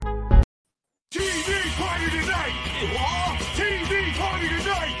TV party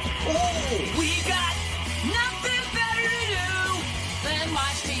tonight! Oh, we got nothing better to do than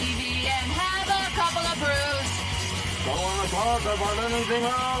watch TV and have a couple of brews. Don't want to talk about anything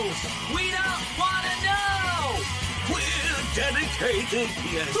else. We don't want to know. We're dedicated,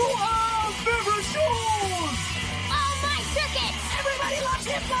 yes, to our favorite shows! Oh, my circuit! Everybody loves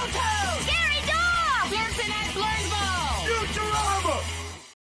Hypnotoad. Scary dog! Pearson at Blurnsville. Futurama!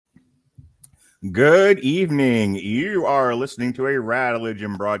 Good evening. You are listening to a Rattledge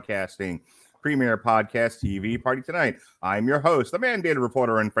Broadcasting premier podcast TV party tonight. I'm your host, the mandated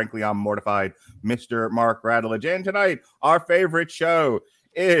reporter, and frankly, I'm mortified, Mr. Mark Rattledge. And tonight, our favorite show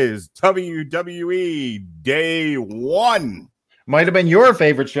is WWE Day One. Might have been your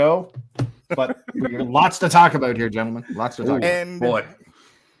favorite show, but lots to talk about here, gentlemen. Lots to talk about. And boy,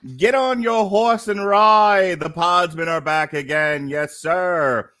 get on your horse and ride. The Podsmen are back again. Yes,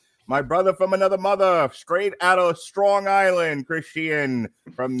 sir. My brother from another mother, straight out of Strong Island, Christian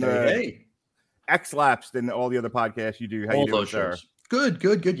from the X-Laps and all the other podcasts you do. How all you doing, those sir? shows. Good.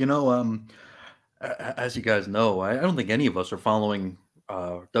 You know, as you guys know, I don't think any of us are following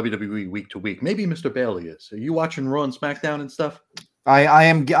WWE week to week. Maybe Mr. Bailey is. Are you watching Raw and SmackDown and stuff? I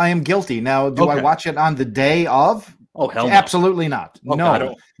am guilty. Now, do I watch it on the day of? Oh, hell no. Absolutely not. Oh, no. I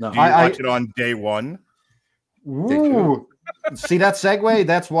don't. No. Do you watch it on day one? Ooh. See that segue?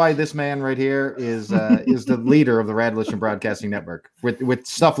 That's why this man right here is the leader of the Rattledge Broadcasting Network with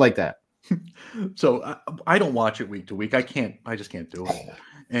stuff like that. So I don't watch it week to week. I just can't do it.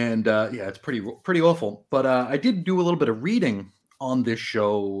 And yeah, it's pretty awful. But I did do a little bit of reading on this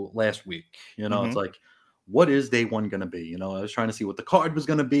show last week. You know, It's like, what is day one going to be? You know, I was trying to see what the card was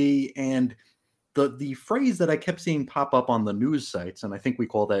going to be, and the phrase that I kept seeing pop up on the news sites, and I think we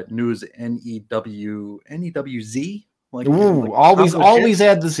call that news NEWZ. Like, always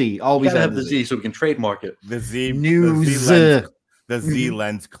add the Z. Always have the Z so we can trademark it. The Z news. The Z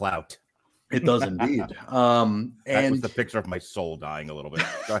lends clout. It does indeed. That was the picture of my soul dying a little bit.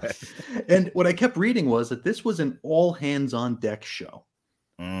 Go ahead. And what I kept reading was that this was an all hands on deck show.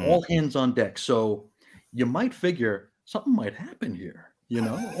 All hands on deck. So you might figure something might happen here. You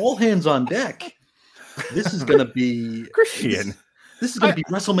know, all hands on deck. This is going to be Christian. This is going to be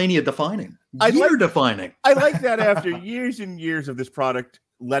WrestleMania defining. Defining. I like that after years and years of this product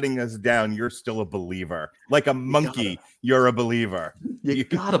letting us down, you're still a believer. Like a monkey, you're a believer. You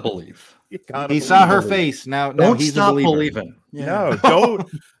gotta believe. He saw her face. Now he's stop a believer. believing. Yeah. No, don't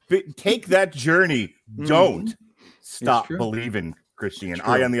take that journey. Don't stop believing, Christian.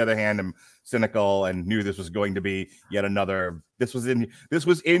 I, on the other hand, am cynical and knew this was going to be yet another. This was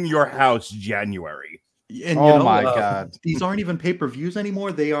in your house January. And, my God. These aren't even pay-per-views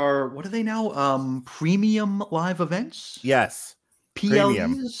anymore. They are, what are they now? Premium live events? Yes. PLEs?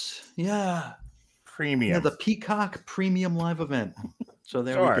 Premium. Yeah. Premium. Yeah, the Peacock Premium live event. So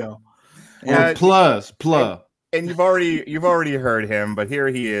there we go. And plus. And you've already heard him, but here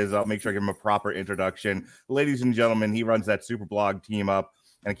he is. I'll make sure I give him a proper introduction. Ladies and gentlemen, he runs that super blog team up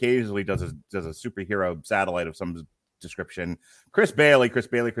and occasionally does a superhero satellite of some description. Chris Bailey.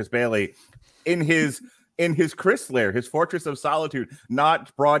 In his Chris lair, his fortress of solitude,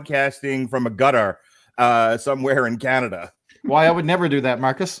 not broadcasting from a gutter somewhere in Canada. Why, I would never do that,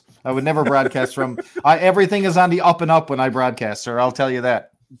 Marcus. I would never broadcast from. Everything is on the up and up when I broadcast, sir. I'll tell you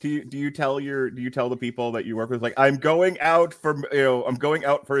that. Do you tell the people that you work with, like, I'm going out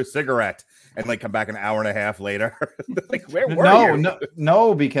for a cigarette, and like come back an hour and a half later? Like, where were you?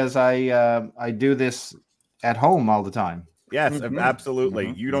 No, because I do this at home all the time. Yes,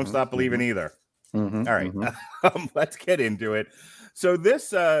 absolutely. You don't stop believing either. All right, let's get into it. So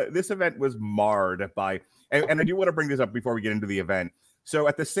this event was marred by, and I do want to bring this up before we get into the event. So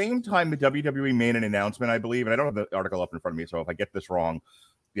at the same time, the WWE made an announcement, I believe, and I don't have the article up in front of me, so if I get this wrong,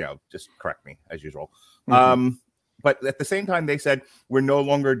 just correct me as usual. But at the same time, they said we're no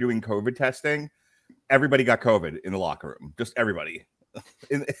longer doing COVID testing. Everybody got COVID in the locker room, just everybody.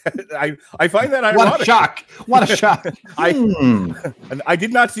 I find that ironic. What a shock. I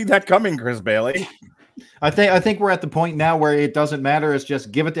did not see that coming, Chris Bailey. I think we're at the point now where it doesn't matter. It's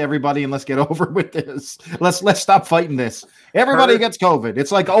just give it to everybody and let's get over with this. Let's stop fighting this. Everybody gets COVID.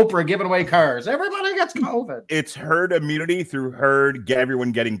 It's like Oprah giving away cars. Everybody gets COVID. It's herd immunity through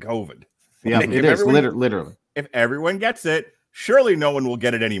everyone getting COVID. Yeah, it is literally. If everyone gets it, surely no one will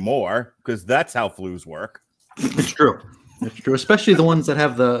get it anymore because that's how flus work. It's true. It's true, especially the ones that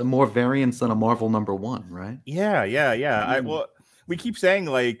have the more variants than a Marvel #1, right? Yeah. We keep saying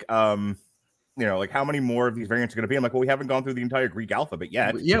like like how many more of these variants are going to be? I'm like, well, we haven't gone through the entire Greek alphabet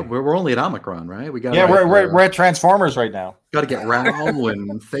yet. Yeah, we're only at Omicron, right? We got we're at Transformers right now. Got to get Rao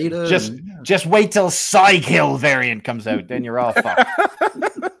and Theta. Just wait till Psykill variant comes out, then you're all fucked.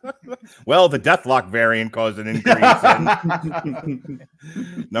 Well, the Deathlock variant caused an increase in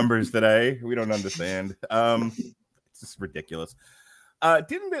numbers today. We don't understand. It's just ridiculous.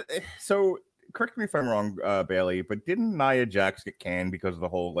 So correct me if I'm wrong, Bailey, but didn't Nia Jax get canned because of the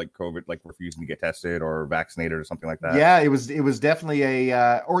whole like COVID, like refusing to get tested or vaccinated or something like that? Yeah, it was definitely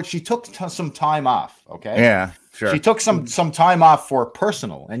or she took some time off. Okay. Yeah, sure. She took some time off for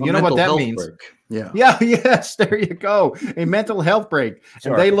personal, and you know what that means. Break. Yeah. Yes, there you go. A mental health break.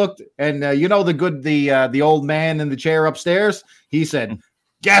 Sure. And they looked, and the old man in the chair upstairs. He said,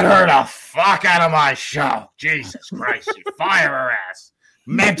 "Get her the fuck out of my show, Jesus Christ! You fire her ass."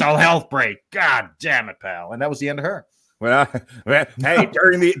 Mental health break. God damn it, pal. And that was the end of her. Well, hey,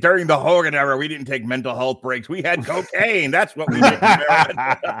 during the Hogan era, we didn't take mental health breaks. We had cocaine. That's what we did.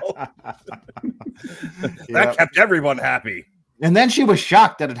 That kept everyone happy. And then she was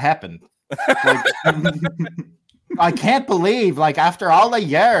shocked that it happened. Like, I can't believe, like, after all the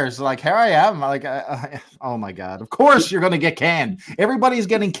years, like, here I am. Like, oh my God. Of course you're going to get canned. Everybody's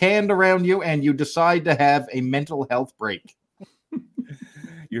getting canned around you, and you decide to have a mental health break.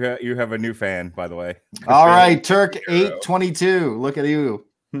 You have a new fan, by the way. All right, Turk 822. Look at you.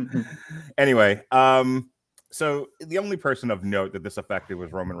 Anyway, so the only person of note that this affected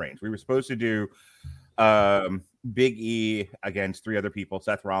was Roman Reigns. We were supposed to do Big E against 3 other people: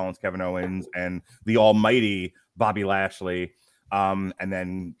 Seth Rollins, Kevin Owens, and the almighty Bobby Lashley. And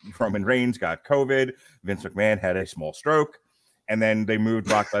then Roman Reigns got COVID. Vince McMahon had a small stroke. And then they moved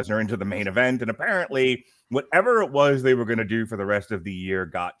Brock Lesnar into the main event. And apparently, whatever it was they were going to do for the rest of the year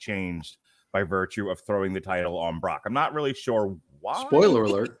got changed by virtue of throwing the title on Brock. I'm not really sure why. Spoiler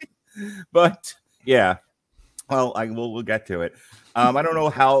alert. But yeah, well, we'll get to it. I don't know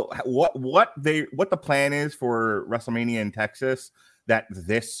what the plan is for WrestleMania in Texas. That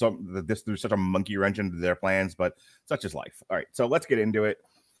this threw such a monkey wrench into their plans, but such is life. All right, so let's get into it.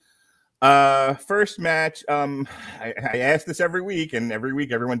 First match. I ask this every week, and every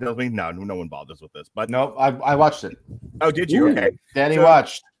week everyone tells me no one bothers with this. But no, I watched it. Oh, did you? Okay, Danny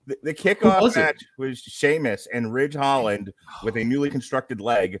watched. The kickoff match was Sheamus and Ridge Holland with a newly constructed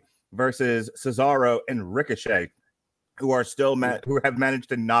leg versus Cesaro and Ricochet, who are still who have managed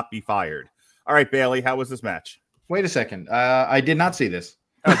to not be fired. All right, Bailey, how was this match? Wait a second. I did not see this.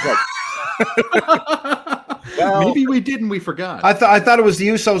 Oh, good. Well, maybe we did and we forgot. I thought it was the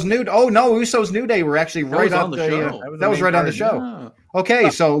Usos New. Oh no, Usos New Day were actually right on the show. That was right on the show. Yeah. Okay,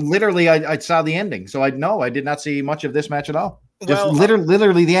 so literally, I saw the ending. So I did not see much of this match at all. Just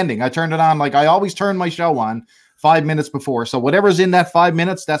literally the ending. I turned it on like I always turn my show on 5 minutes before. So whatever's in that 5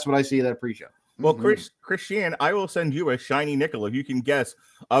 minutes, that's what I see that pre-show. Well, Christian, I will send you a shiny nickel if you can guess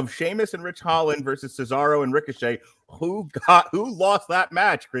of Sheamus and Rich Holland versus Cesaro and Ricochet. Who lost that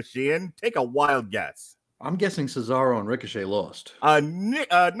match? Christian, take a wild guess. I'm guessing Cesaro and Ricochet lost. A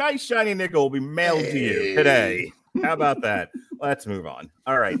nice shiny nickel will be mailed to you today. How about that? Let's move on.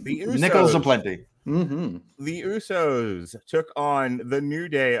 All right. The Usos, nickels aplenty. Mm-hmm. The Usos took on the New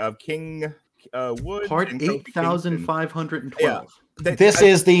Day of King Woods. Part 8,512. Yeah. This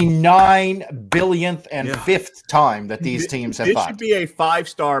is the 9 billionth and 5th time that these teams have fought. This should be a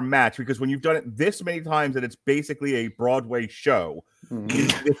 5-star match because when you've done it this many times that it's basically a Broadway show,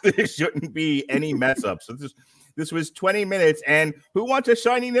 there shouldn't be any mess ups. So this was 20 minutes, and who wants a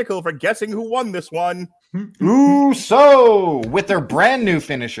shiny nickel for guessing who won this one? Uso with their brand new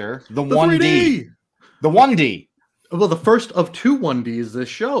finisher, the 1D. 3D. The 1D. Well, the first of 2 1Ds this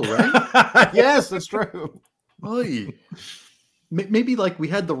show, right? Yes, that's true. Oy. Maybe like we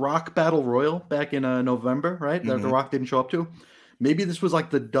had the Rock Battle Royal back in November, right? That the Rock didn't show up to. Maybe this was like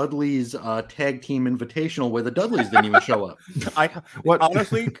the Dudleys tag team invitational where the Dudleys didn't even show up.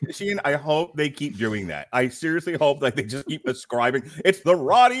 Honestly, Sheehan, I hope they keep doing that. I seriously hope that they just keep ascribing. It's the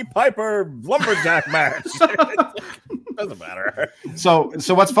Roddy Piper lumberjack match. Doesn't matter. So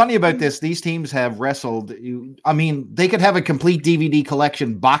what's funny about this? These teams have wrestled. I mean, they could have a complete DVD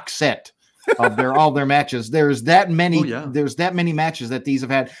collection box set of all their matches. There's that many. There's that many matches that these have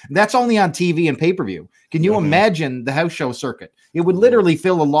had. That's only on TV and pay-per-view. Can you imagine the house show circuit? It would literally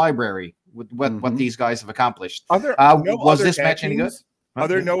fill a library with what these guys have accomplished. Was this match any good? Are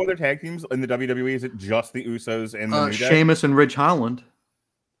there no other tag teams in the WWE? Is it just the Usos and the New Day? Sheamus and Ridge Holland?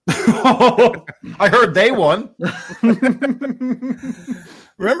 I heard they won.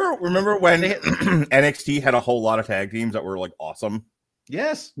 Remember when NXT had a whole lot of tag teams that were like awesome?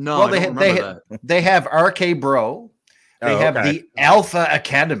 Yes. No, well, they have RK Bro. They have the Alpha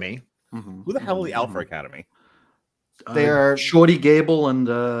Academy. Who the hell are the Alpha Academy? They're Shorty Gable and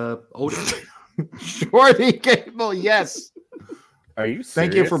Otis. Shorty Gable, yes. Are you serious?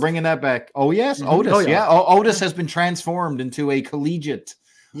 Thank you for bringing that back. Oh, yes, Otis. Oh, yeah. Otis has been transformed into a collegiate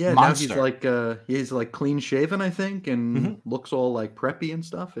monster. Now he's like clean shaven, I think, and looks all like preppy and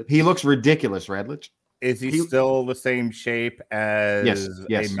stuff. He looks ridiculous, Radlich. Is he still the same shape as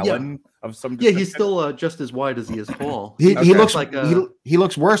a melon of some description? Yeah, he's still just as wide as he is tall. He looks like he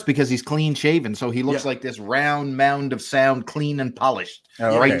looks worse because he's clean shaven, so he looks like this round mound of sound, clean and polished,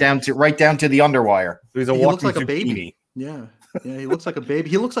 right down to the underwire. So he looks like a baby. Yeah, he looks like a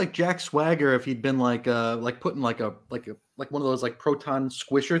baby. He looks like Jack Swagger if he'd been like putting like one of those like proton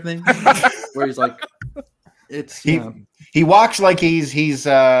squisher things where he's like, he walks like he's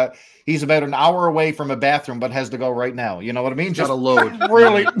about an hour away from a bathroom, but has to go right now. You know what I mean? Just a load.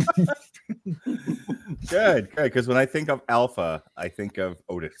 Really. Good. Because when I think of Alpha, I think of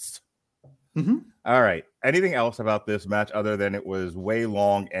Otis. All right. Anything else about this match other than it was way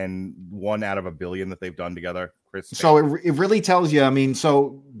long and 1 out of a billion that they've done together, Chris? So it really tells you. I mean,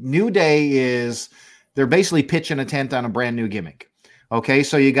 so New Day they're basically pitching a tent on a brand new gimmick. Okay,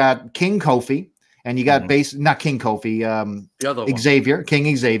 so you got King Kofi. And you got not King Kofi, the other one.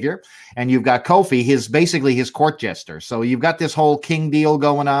 King Xavier, and you've got Kofi, basically his court jester. So you've got this whole King deal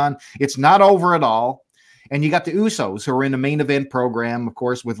going on. It's not over at all. And you got the Usos who are in the main event program, of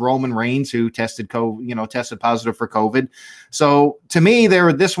course, with Roman Reigns, who tested positive for COVID. So to me,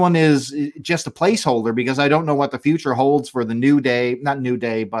 this one is just a placeholder because I don't know what the future holds for the not New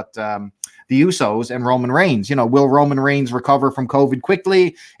Day, but the Usos and Roman Reigns. Will Roman Reigns recover from COVID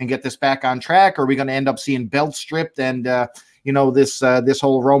quickly and get this back on track? Or are we going to end up seeing belts stripped and, this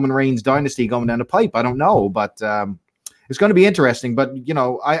whole Roman Reigns dynasty going down the pipe? I don't know, but it's going to be interesting. But,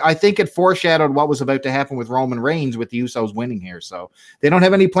 I think it foreshadowed what was about to happen with Roman Reigns with the Usos winning here. So they don't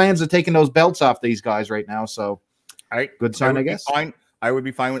have any plans of taking those belts off these guys right now. So good sign, I guess. I would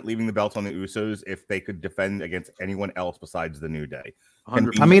be fine with leaving the belts on the Usos if they could defend against anyone else besides the New Day.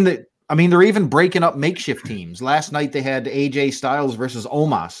 I mean, they're even breaking up makeshift teams. Last night they had AJ Styles versus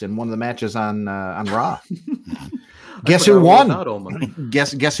Omos in one of the matches on Raw. Guess who won?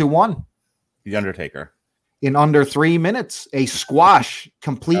 Guess who won? The Undertaker. In under 3 minutes, a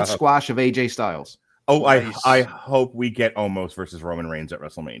complete squash of AJ Styles. Oh, nice. I hope we get Omos versus Roman Reigns at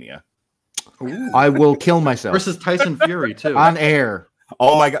WrestleMania. Ooh. I will kill myself. Versus Tyson Fury too. On air.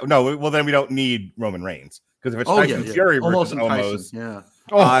 Oh my God. No, well then we don't need Roman Reigns. Because if it's Tyson Fury versus Omos. Yeah.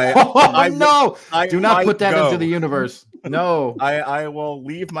 No! Do not put that into the universe. No. I will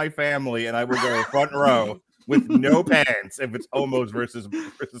leave my family and I will go front row with no pants if it's Omos versus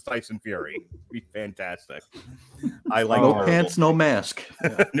Tyson Fury. It'd be fantastic. I like no pants, no mask.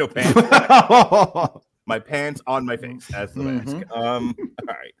 No pants. My pants on my face as the mask. All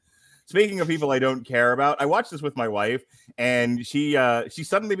right. Speaking of people I don't care about, I watched this with my wife, and she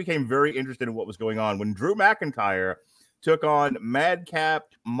suddenly became very interested in what was going on when Drew McIntyre took on Madcap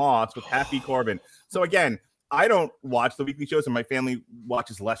Moss with Happy Corbin. So again, I don't watch the weekly shows, and my family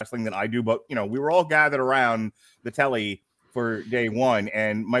watches less wrestling than I do. But we were all gathered around the telly for day one,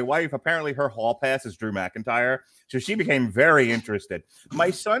 and my wife, apparently her hall pass is Drew McIntyre, so she became very interested. My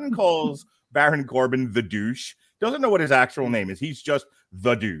son calls Baron Corbin the douche. Doesn't know what his actual name is. He's just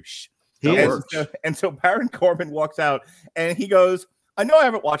the douche. And so Baron Corbin walks out, and he goes, I know I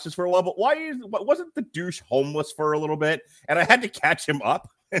haven't watched this for a while, but wasn't the douche homeless for a little bit? And I had to catch him up.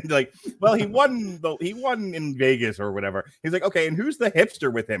 And he won in Vegas or whatever. He's like, okay, and who's the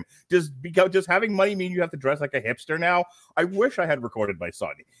hipster with him? Does having money mean you have to dress like a hipster now? I wish I had recorded my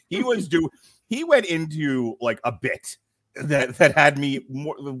son. He went into like a bit that had me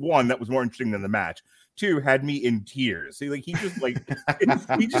one that was more interesting than the match. 2 had me in tears. He just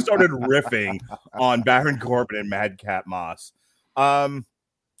started riffing on Baron Corbin and Madcap Moss.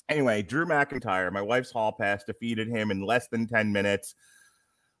 Anyway, Drew McIntyre, my wife's hall pass, defeated him in less than 10 minutes.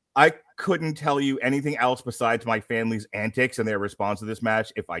 I couldn't tell you anything else besides my family's antics and their response to this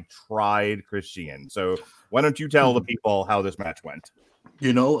match if I tried, Christian. So why don't you tell the people how this match went?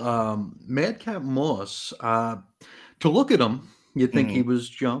 Madcap Moss, to look at him, you'd think he was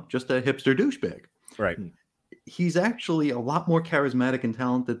just a hipster douchebag. Right. He's actually a lot more charismatic and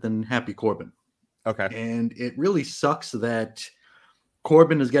talented than Happy Corbin. Okay. And it really sucks that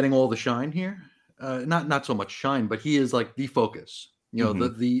Corbin is getting all the shine here. Not so much shine, but he is like the focus.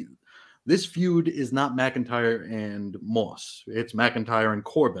 This feud is not McIntyre and Moss. It's McIntyre and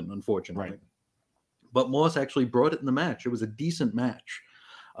Corbin, unfortunately. Right. But Moss actually brought it in the match. It was a decent match.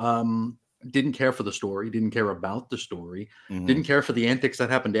 Didn't care for the story. Didn't care about the story. Didn't care for the antics that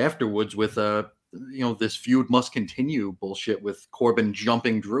happened afterwards with this feud must continue bullshit with Corbin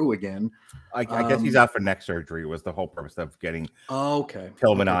jumping Drew again. I guess he's out for neck surgery was the whole purpose of getting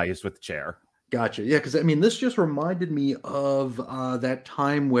Tillmanized with the chair. Gotcha. Yeah, because this just reminded me of that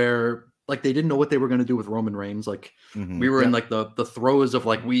time where like they didn't know what they were going to do with Roman Reigns. Like we were in like the throes of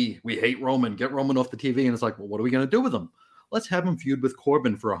like we hate Roman, get Roman off the TV, and it's like, well, what are we going to do with him? Let's have him feud with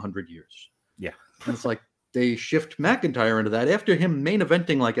Corbin for 100 years. Yeah, and it's like they shift McIntyre into that after him main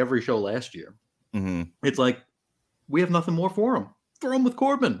eventing like every show last year. It's like we have nothing more for him. Throw him with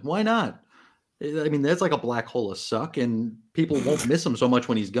Corbin. Why not? I mean, there's like a black hole of suck, and people won't miss him so much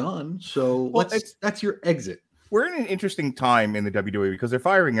when he's gone. So that's your exit. We're in an interesting time in the WWE because they're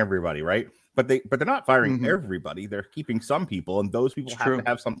firing everybody, right? But they're not firing everybody. They're keeping some people, and those people have to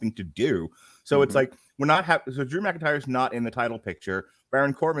have something to do. So it's like we're not so Drew McIntyre's not in the title picture.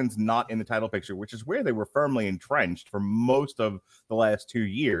 Baron Corbin's not in the title picture, which is where they were firmly entrenched for most of the last 2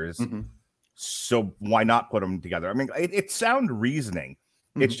 years. So why not put them together? I mean, it's sound reasoning.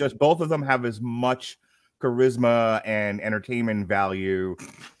 It's just both of them have as much charisma and entertainment value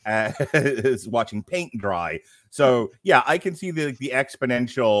as watching paint dry. So yeah, I can see the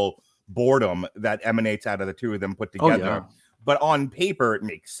exponential boredom that emanates out of the two of them put together. But on paper, it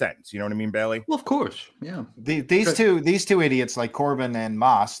makes sense. You know what I mean, Bailey? Well, of course, yeah. These two idiots like Corbin and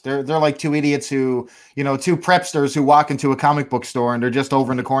Moss, they're like two idiots who, two prepsters who walk into a comic book store and they're just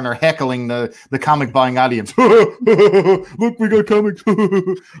over in the corner heckling the comic buying audience. Look, we got comics.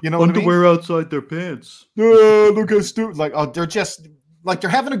 Underwear outside their pants. Look how stupid. Like, oh, they're just like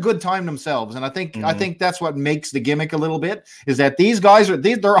they're having a good time themselves, and I think that's what makes the gimmick a little bit is that these guys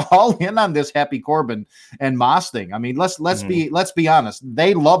they're all in on this Happy Corbin and Moss thing. I mean, let's be honest,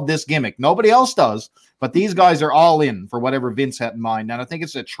 they love this gimmick. Nobody else does, but these guys are all in for whatever Vince had in mind, and I think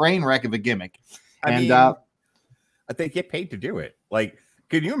it's a train wreck of a gimmick. I mean, they get paid to do it. Like,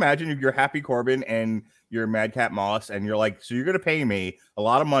 can you imagine if you're Happy Corbin and you're Madcap Moss, and you're like, so you're going to pay me a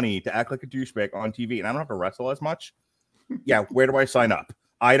lot of money to act like a douchebag on TV, and I don't have to wrestle as much? Yeah, where do I sign up?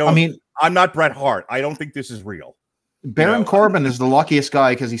 I'm not Bret Hart. I don't think this is real. Baron Corbin is the luckiest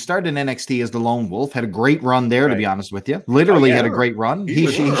guy because he started in NXT as the Lone Wolf, had a great run there, to be honest with you. Literally had a great run. He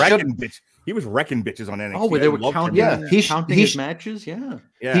was wrecking bitches on NXT. Oh, where they were counting his matches? Yeah.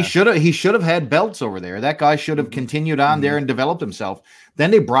 He should have had belts over there. That guy should have continued on there and developed himself.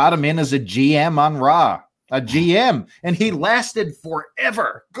 Then they brought him in as a GM on Raw. A GM, and he lasted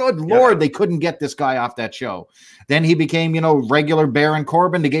forever. Good Lord, they couldn't get this guy off that show. Then he became, regular Baron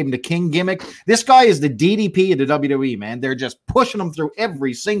Corbin. They gave him the King gimmick. This guy is the DDP of the WWE, man. They're just pushing him through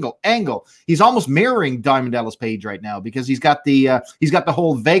every single angle. He's almost mirroring Diamond Dallas Page right now because he's got the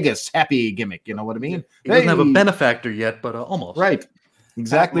whole Vegas happy gimmick. You know what I mean? He doesn't have a benefactor yet, but almost. Right.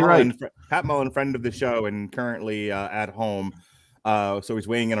 Exactly right. Pat Mullen, friend of the show and currently at home. So he's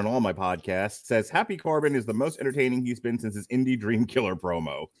weighing in on all my podcasts. Says Happy Corbin is the most entertaining he's been since his Indie Dream Killer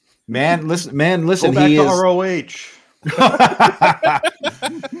promo. Man, listen. Go back to ROH.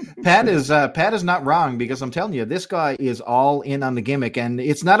 Pat is not wrong because I'm telling you, this guy is all in on the gimmick, and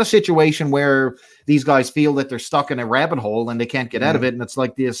it's not a situation where these guys feel that they're stuck in a rabbit hole and they can't get out of it. And it's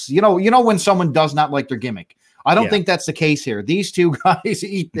like this, when someone does not like their gimmick. I don't think that's the case here. These two guys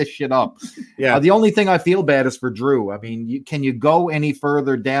eat this shit up. Yeah. The only thing I feel bad is for Drew. I mean, can you go any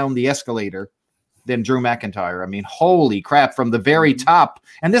further down the escalator than Drew McIntyre? I mean, holy crap, from the very top.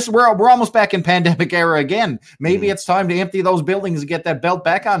 And we're almost back in pandemic era again. Maybe it's time to empty those buildings and get that belt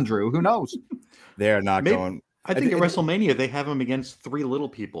back on Drew. Who knows? They're not going. I think at WrestleMania they have him against three little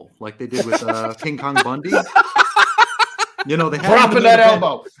people, like they did with King Kong Bundy. They have dropping that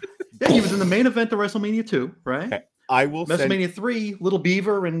elbow. Yeah, he was in the main event of WrestleMania 2, right? Okay. I will WrestleMania 3, Little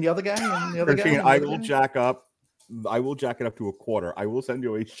Beaver and the other guy and the other guy. I will jack it up to a quarter. I will send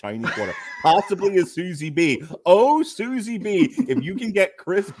you a shiny quarter, possibly a Susie B. Oh, Susie B! If you can get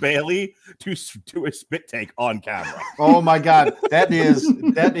Chris Bailey to do a spit take on camera. Oh my God, that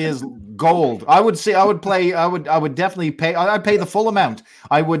is gold. I would definitely pay. I'd pay the full amount.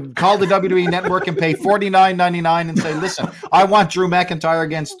 I would call the WWE network and pay $49.99 and say, listen, I want Drew McIntyre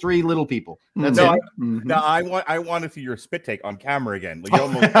against three little people. That's it. I want to see your spit take on camera again. Like,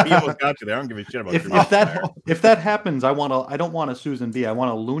 he almost got you there. I don't give a shit about Drew McIntyre. If that happens, I don't want a Susan B. I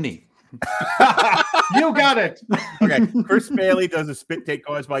want a loony. You got it. Okay, Chris Bailey does a spit take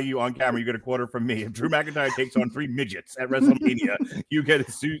caused by you on camera. You get a quarter from me. If Drew McIntyre takes on three midgets at WrestleMania, you get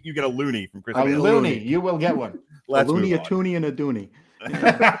a loony from Chris Bailey. A loony, you will get one. A loony, a toonie, and a dooney.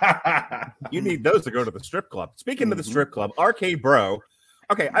 You need those to go to the strip club. Speaking of the strip club, RK Bro.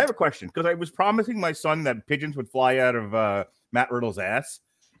 Okay, I have a question because I was promising my son that pigeons would fly out of Matt Riddle's ass.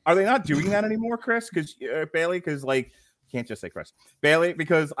 Are they not doing that anymore, Chris? Because Bailey, can't just say Chris. Bailey,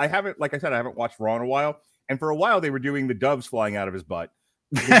 because I haven't watched Raw in a while. And for a while, they were doing the doves flying out of his butt.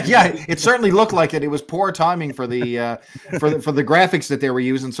 Yeah, it certainly looked like it. It was poor timing for the for the graphics that they were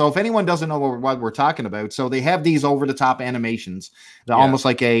using. So if anyone doesn't know what we're talking about, so they have these over the top animations, almost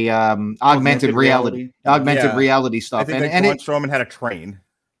like a augmented reality stuff. I think and Strowman had a train.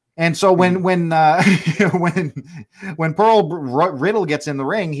 And so when Pearl Riddle gets in the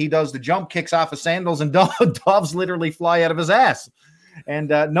ring, he does the jump, kicks off his sandals, and doves literally fly out of his ass. And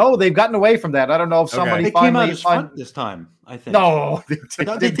no, they've gotten away from that. I don't know if somebody came out his front this time. I think no,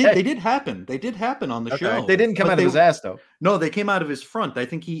 they did happen. They did happen on the show. They didn't come out of his ass though. No, they came out of his front. I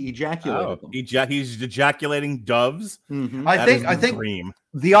think he ejaculated them. He's ejaculating doves. Mm-hmm. I think dream.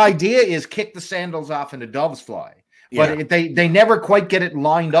 The idea is kick the sandals off and the doves fly. But they never quite get it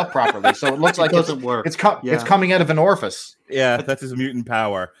lined up properly, so it looks like it doesn't work. It's coming out of an orifice. Yeah, that's his mutant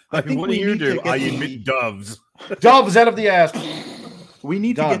power. What do you do? I emit doves. Doves out of the ass. We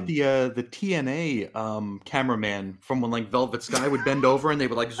need to get the TNA cameraman from when like Velvet Sky would bend over and they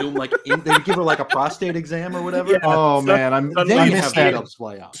would like zoom like in, they would give her like a prostate exam or whatever. Yeah, oh man, I missed that.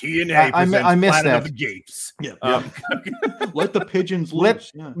 Fly out. TNA I missed that. Of the Gapes. Yeah. Let the pigeons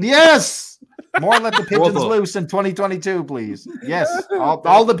loose. Yes. More let the pigeons loose in 2022, please. Yes,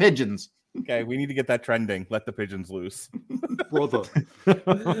 all the pigeons. Okay, we need to get that trending. Let the pigeons loose. Brother.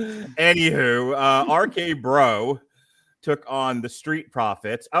 Anywho, RK Bro took on the Street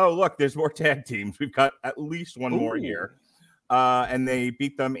Profits. Oh, look, there's more tag teams. We've got at least one more here. And they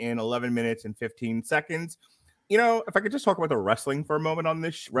beat them in 11 minutes and 15 seconds. You know, if I could just talk about the wrestling for a moment on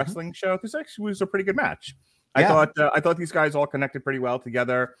this wrestling show, this actually was a pretty good match. I thought these guys all connected pretty well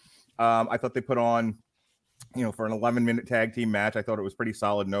together. I thought they put on, for an 11-minute tag team match, I thought it was pretty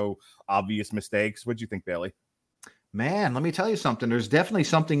solid. No obvious mistakes. What'd you think, Bailey? Man, let me tell you something. There's definitely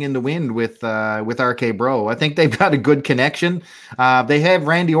something in the wind with RK Bro. I think they've got a good connection. They have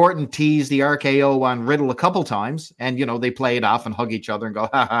Randy Orton tease the RKO on Riddle a couple times, and they play it off and hug each other and go,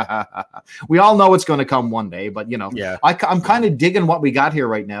 ha ha ha ha. We all know it's going to come one day, but I'm kind of digging what we got here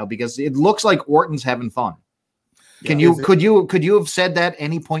right now because it looks like Orton's having fun. Could you have said that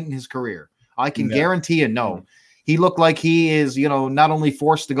any point in his career? I can guarantee you no. He looked like he is, not only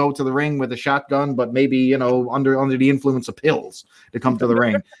forced to go to the ring with a shotgun, but maybe, under the influence of pills to come to the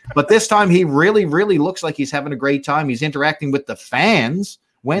ring. But this time he really, really looks like he's having a great time. He's interacting with the fans.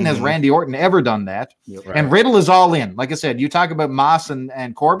 When has Randy Orton ever done that? Yep. Right. And Riddle is all in. Like I said, you talk about Moss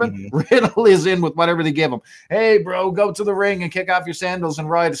and Corbin. Riddle is in with whatever they give him. Hey, bro, go to the ring and kick off your sandals and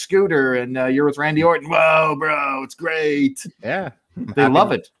ride a scooter. And you're with Randy Orton. Whoa, bro, it's great. Yeah. They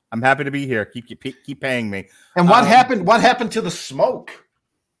love it. I'm happy to be here. Keep paying me. And what happened? What happened to the smoke?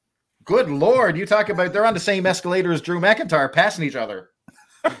 Good Lord. You talk about they're on the same escalator as Drew McIntyre, passing each other.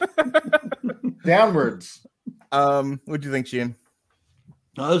 Downwards. What'd you think, Sheehan?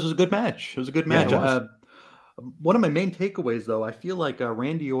 This was a good match. It was a good match. One of my main takeaways, though, I feel like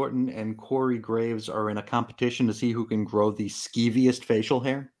Randy Orton and Corey Graves are in a competition to see who can grow the skeeviest facial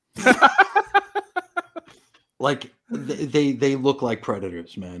hair. Like they look like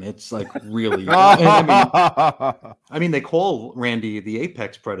predators, man. It's like really. I mean, they call Randy the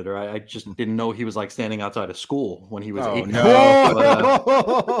apex predator. I just didn't know he was like standing outside of school when he was. Oh,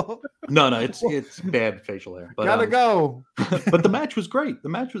 no. No, it's bad facial hair. But, gotta go. But the match was great.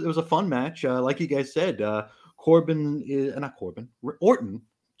 It was a fun match. Like you guys said, Orton.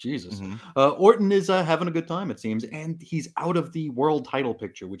 Jesus, Orton is having a good time. It seems, and he's out of the world title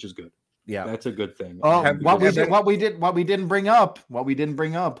picture, which is good. Yeah, that's a good thing. What we didn't bring up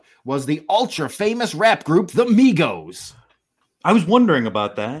was the ultra famous rap group, the Migos. I was wondering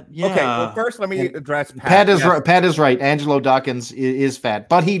about that. Yeah. Okay. Well, first let me address Pat. Pat is right. Angelo Dawkins is fat,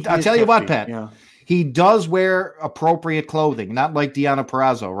 but I'll tell you what, Pat. Yeah. He does wear appropriate clothing, not like Deonna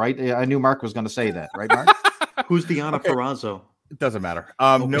Purrazzo, right? I knew Mark was going to say that, right, Mark? Who's Deonna Purrazzo? It doesn't matter.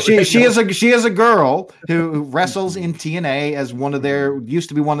 She is a girl who wrestles in TNA as used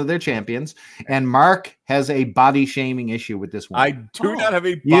to be one of their champions, and Mark has a body shaming issue with this one. I do not have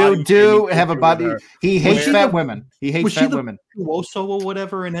a body. You do have a body. He hates fat women. He hates fat women. Woso or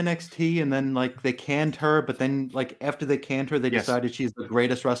whatever in NXT, and then like they canned her, but then like after they canned her, they decided she's the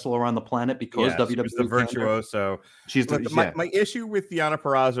greatest wrestler on the planet because WWE is the virtuoso. She's my issue with Deonna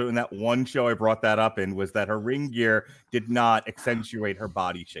Purrazzo in that one show I brought that up in was that her ring gear did not accentuate her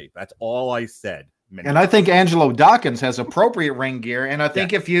body shape. That's all I said. And I think Angelo Dawkins has appropriate ring gear, and I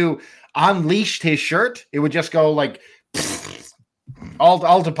think if you unleashed his shirt, it would just go like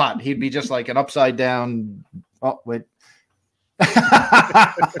Altapot. He'd be just like an upside down. Oh wait.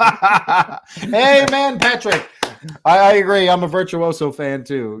 Hey man, Patrick. I agree. I'm a Virtuoso fan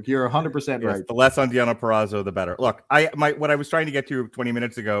too. You're 100% right. The less on Deonna Purrazzo, the better. Look, what I was trying to get to 20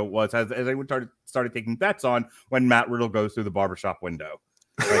 minutes ago was as I started taking bets on when Matt Riddle goes through the barbershop window.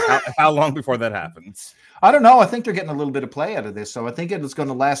 Like how long before that happens? I don't know. I think they're getting a little bit of play out of this, so I think it's going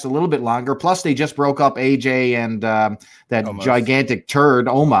to last a little bit longer. Plus, they just broke up AJ and that gigantic turd,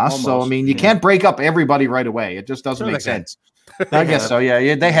 Omos. So, I mean, you can't break up everybody right away. It just doesn't make sense. I guess so.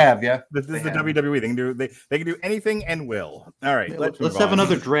 Yeah, they have. Yeah, this is the WWE. They can do anything and will. All right, let's have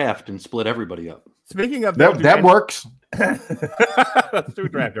another draft and split everybody up. Speaking of that works. Let's do a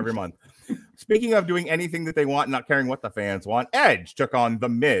draft every month. Speaking of doing anything that they want, not caring what the fans want, Edge took on The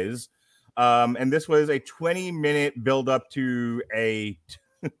Miz, and this was a 20-minute build-up to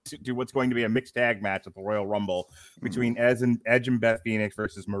to what's going to be a mixed tag match at the Royal Rumble between Edge and Beth Phoenix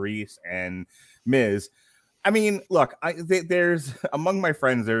versus Maurice and Miz. I mean, look, there's among my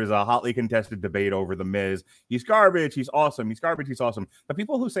friends, there's a hotly contested debate over The Miz. He's garbage. He's awesome. He's garbage. He's awesome. The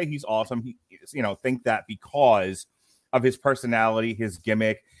people who say he's awesome, think that because of his personality, his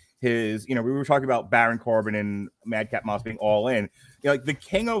gimmick, we were talking about Baron Corbin and Madcap Moss being all in. Like the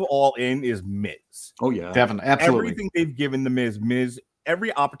king of all in is Miz. Oh yeah, definitely, absolutely. Everything they've given The Miz,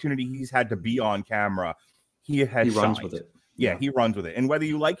 every opportunity he's had to be on camera, he runs with it. Yeah, he runs with it. And whether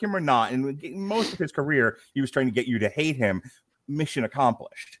you like him or not, and most of his career, he was trying to get you to hate him. Mission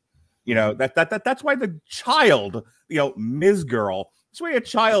accomplished. That's why the child, Miz girl, that's why a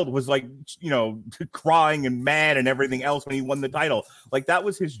child was like, crying and mad and everything else when he won the title. Like that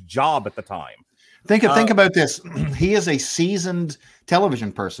was his job at the time. Think about this. He is a seasoned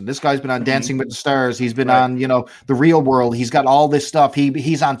television person. This guy's been on Dancing with the Stars. He's been on, The Real World. He's got all this stuff.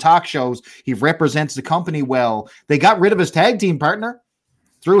 He's on talk shows. He represents the company well. They got rid of his tag team partner,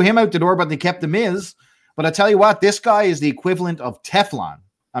 threw him out the door, but they kept The Miz. But I tell you what, this guy is the equivalent of Teflon.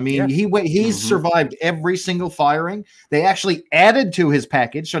 I mean, he's survived every single firing. They actually added to his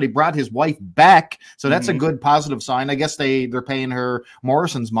package, so they brought his wife back. So that's a good positive sign. I guess they're paying her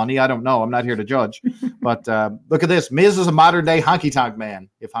Morrison's money. I don't know. I'm not here to judge. But look at this. Miz is a modern day honky tonk man.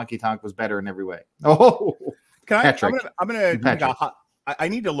 If honky tonk was better in every way. Oh, Patrick. I'm gonna make a hot. I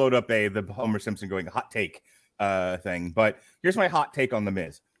need to load up the Homer Simpson going hot take thing. But here's my hot take on The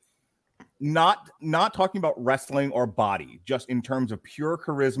Miz. Not talking about wrestling or body, just in terms of pure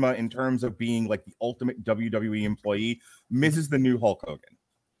charisma, in terms of being like the ultimate WWE employee. Miz is the new Hulk Hogan.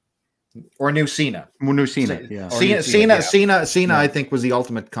 Or new Cena. Cena, yeah. Cena, I think, was the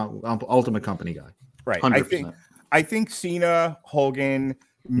ultimate company guy. Right. 100%. I think Cena, Hogan,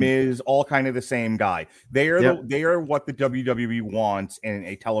 Miz, all kind of the same guy. They are what the WWE wants in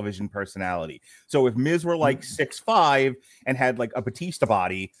a television personality. So if Miz were like 6'5" and had like a Batista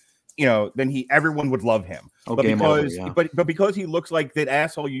body, then everyone would love him. But because he looks like that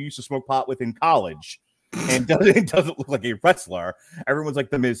asshole you used to smoke pot with in college and doesn't look like a wrestler, everyone's like,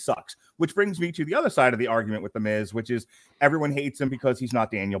 The Miz sucks. Which brings me to the other side of the argument with The Miz, which is everyone hates him because he's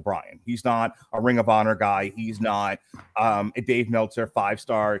not Daniel Bryan. He's not a Ring of Honor guy. He's not a Dave Meltzer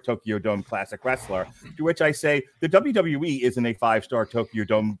 5-star Tokyo Dome classic wrestler. To which I say the WWE isn't a 5-star Tokyo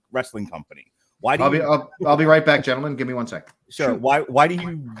Dome wrestling company. I'll be right back, gentlemen. Give me 1 sec. Sure. Why do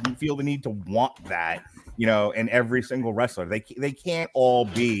you feel the need to want that, in every single wrestler? They can't all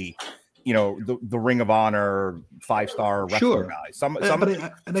be, the Ring of Honor 5-star wrestler guys. Some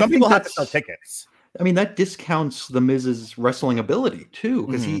people have to sell tickets. I mean, that discounts The Miz's wrestling ability too,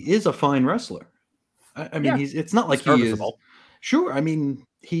 because he is a fine wrestler. I mean, it's not like he is. Sure. I mean,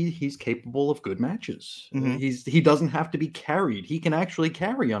 he's capable of good matches. He doesn't have to be carried. He can actually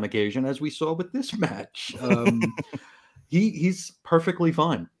carry on occasion, as we saw with this match. He's perfectly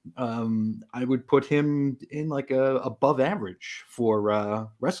fine. I would put him in like a above average for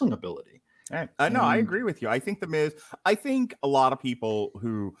wrestling ability. No, I agree with you. I think The Miz. I think a lot of people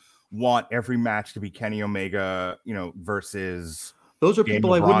who want every match to be Kenny Omega, versus. Those are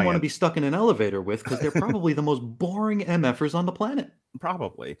people I wouldn't want to be stuck in an elevator with because they're probably the most boring MFers on the planet.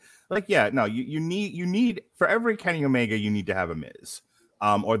 Probably. You need for every Kenny Omega, you need to have a Miz,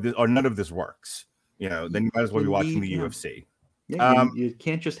 or none of this works. Then you might as well be watching the UFC. Yeah, you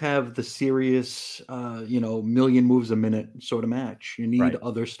can't just have the serious, million moves a minute sort of match. You need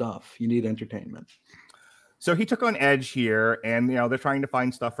other stuff. You need entertainment. So he took on Edge here, and they're trying to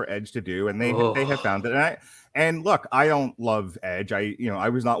find stuff for Edge to do, and they have found it. And look, I don't love Edge. I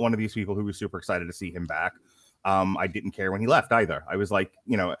was not one of these people who was super excited to see him back. I didn't care when he left either. I was like,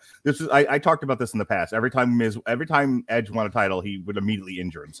 this is. I talked about this in the past. Every time Edge won a title, he would immediately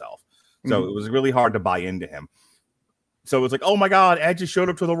injure himself. So it was really hard to buy into him. So it was like, oh my God, Edge just showed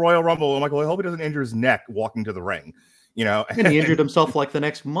up to the Royal Rumble. I'm like, well, I hope he doesn't injure his neck walking to the ring. And he injured himself like the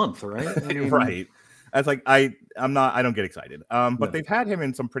next month, right? Right. That's like I don't get excited. But they've had him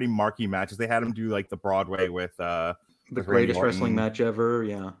in some pretty marquee matches. They had him do like the Broadway with the with greatest Randy wrestling Orton. match ever.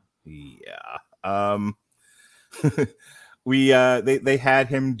 Yeah. They had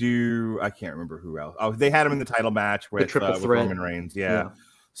him do, I can't remember who else. Oh, they had him in the title match with triple with threat. Roman Reigns. Yeah.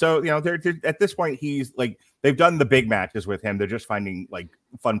 So they're at this point he's like they've done the big matches with him. They're just finding like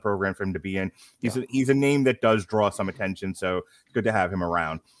fun program for him to be in. He's a name that does draw some attention. So it's good to have him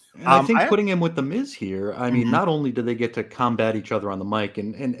around. And I think putting him with the Miz here, I mean, not only do they get to combat each other on the mic,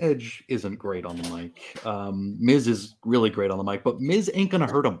 and Edge isn't great on the mic. Miz is really great on the mic, but Miz ain't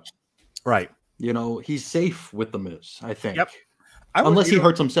gonna hurt him. Right. He's safe with the Miz, I think. Yep. Unless he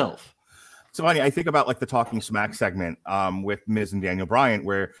hurts himself. So funny, I think about like the Talking Smack segment with Miz and Daniel Bryan,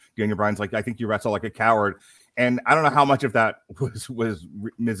 where Daniel Bryan's like, I think you wrestle like a coward. And I don't know how much of that was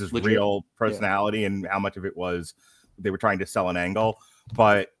Miz's Legit. real personality and how much of it was they were trying to sell an angle.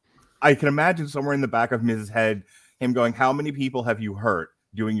 But I can imagine somewhere in the back of Miz's head, him going, how many people have you hurt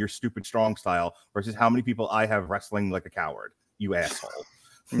doing your stupid strong style versus how many people I have wrestling like a coward, you asshole.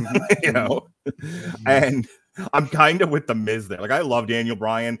 And I'm kind of with the Miz there. Like I love Daniel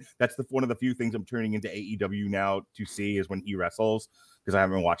Bryan. That's one of the few things I'm turning into AEW now to see is when he wrestles because I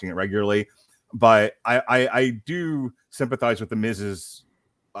haven't been watching it regularly. But I do sympathize with the Miz's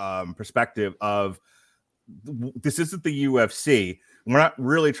perspective of this isn't the UFC. We're not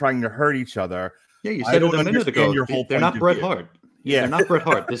really trying to hurt each other. Yeah, you said it a minute ago. They're not Bret Hart. Yeah, they're not Bret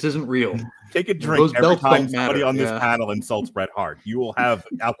Hart. This isn't real. Take a drink every time somebody on this panel insults Bret Hart. You will have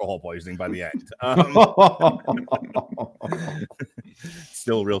alcohol poisoning by the end.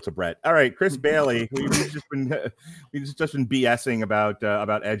 Still real to Bret. All right, Chris Bailey. We've just been BSing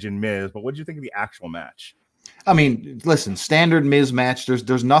about Edge and Miz, but what did you think of the actual match? I mean, listen, standard Miz match.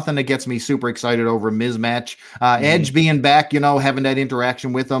 There's nothing that gets me super excited over a Miz match. Edge being back, having that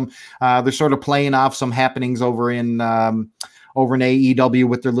interaction with him. They're sort of playing off some happenings over in AEW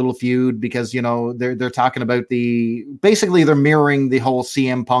with their little feud because they're talking about basically they're mirroring the whole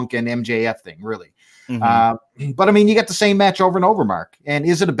CM Punk and MJF thing, really. But I mean, you get the same match over and over, Mark. And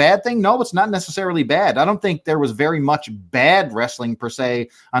is it a bad thing? No, it's not necessarily bad. I don't think there was very much bad wrestling per se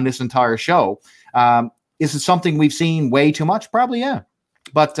on this entire show. Is it something we've seen way too much? Probably, yeah.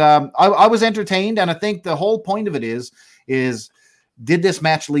 But I was entertained, and I think the whole point of it is did this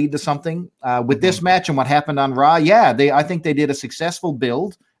match lead to something? With this match and what happened on Raw, yeah, I think they did a successful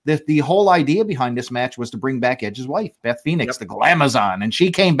build. The whole idea behind this match was to bring back Edge's wife, Beth Phoenix, the Glamazon, and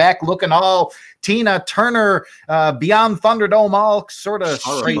she came back looking all Tina Turner, Beyond Thunderdome, all sort of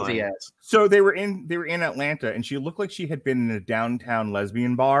crazy ass. So they were in Atlanta, and she looked like she had been in a downtown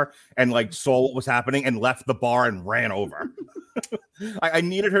lesbian bar and like saw what was happening and left the bar and ran over. I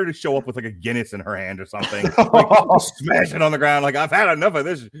needed her to show up with like a Guinness in her hand or something, like, smash it on the ground. Like I've had enough of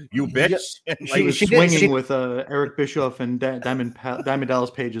this, you bitch. Yeah. And, like, she was swinging with Eric Bischoff and Diamond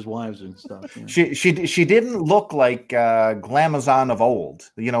Dallas Page's wives and stuff. Yeah. She didn't look like Glamazon of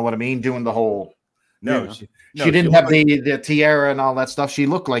old. You know what I mean? Doing the whole. No, she didn't have the tiara and all that stuff. She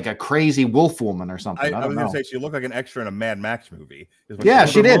looked like a crazy wolf woman or something. I was going to say she looked like an extra in a Mad Max movie. Yeah,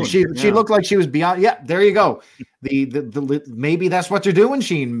 she did. She looked like she was beyond. Yeah, there you go. The maybe that's what they're doing,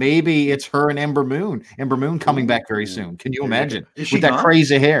 Sheen. Maybe it's her and Ember Moon. Ember Moon coming back very soon. Can you imagine with that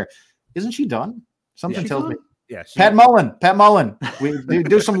crazy hair? Isn't she done? Something tells me. Yeah, Pat Mullen. We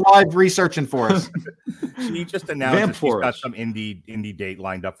do some live researching for us. She just announced that she's got some indie date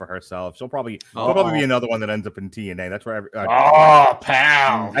lined up for herself. She'll probably be another one that ends up in TNA. That's where.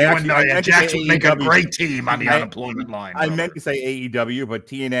 Pal! Jackson would make a great team on the unemployment line. I meant to say AEW, but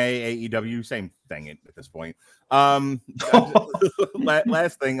TNA, AEW, same thing at this point. Last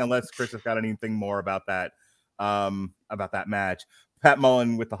thing, unless Chris has got anything more about that match. Pat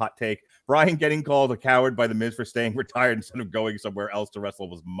Mullen with the hot take. Brian getting called a coward by the Miz for staying retired instead of going somewhere else to wrestle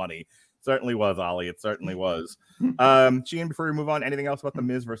was money. Certainly was, Ollie. It certainly was. Sheehan, before we move on, anything else about the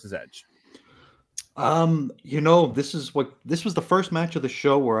Miz versus Edge? This was the first match of the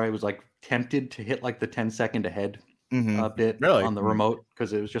show where I was like tempted to hit like the 10-second ahead bit on the remote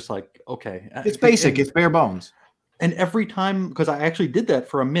because it was just like, okay. It's basic. It's bare bones. And every time, because I actually did that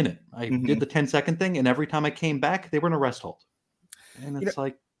for a minute. I did the 10-second thing, and every time I came back, they were in a rest hold. And it's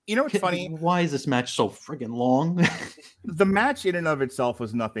what's funny? Why is this match so friggin' long? The match in and of itself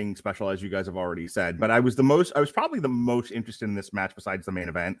was nothing special, as you guys have already said. But I was probably the most interested in this match besides the main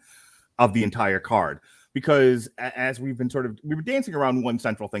event of the entire card. Because as we were dancing around one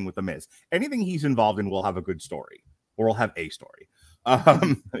central thing with the Miz. Anything he's involved in will have a good story, or will have a story.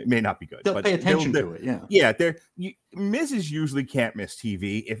 It may not be good. They'll pay attention to it. Yeah. Mrs. usually can't miss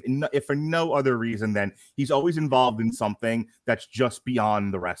TV if for no other reason than he's always involved in something that's just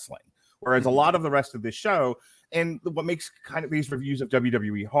beyond the wrestling. Whereas a lot of the rest of this show, and what makes kind of these reviews of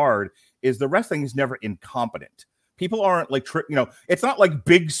WWE hard, is the wrestling is never incompetent. People aren't like, it's not like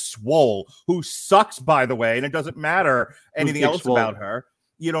Big Swole, who sucks, by the way, and it doesn't matter anything else about her.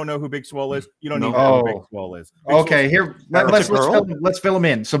 You don't know who Big Swole is? You don't need to know who Big Swole is. Okay, here, let's fill him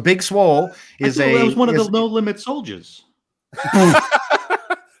in. So Big Swole is one of the No Limit Soldiers.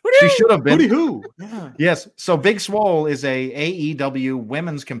 She should have been. Who? Yeah. Yes. So Big Swole is a AEW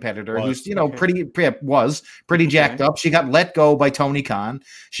women's competitor who's pretty jacked up. She got let go by Tony Khan.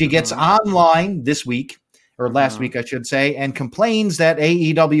 She gets online this week, or last week, I should say, and complains that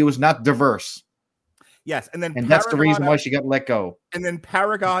AEW is not diverse. Yes, and that's the reason why she got let go. And then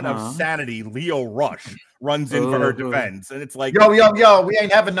Paragon of Sanity, Leo Rush, runs in for her defense, and it's like, yo, we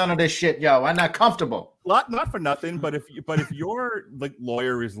ain't having none of this shit, yo. I'm not comfortable. Not for nothing, but if your like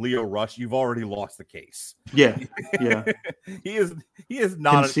lawyer is Leo Rush, you've already lost the case. Yeah. he is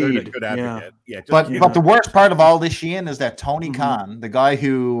not a good advocate. But the worst part of all this, Sheehan, is that Tony Khan, the guy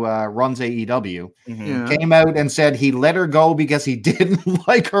who runs AEW, came out and said he let her go because he didn't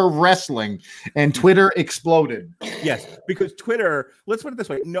like her wrestling, and Twitter exploded. Yes, because Twitter. Let's put it this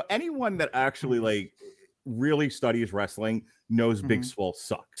way: anyone that actually like really studies wrestling knows Big Swole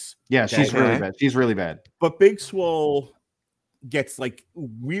sucks. Yeah, she's really bad. She's really bad. But Big Swole gets like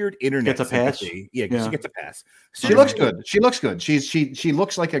weird internet. Gets a pass. She gets a pass. She looks good. She looks good. She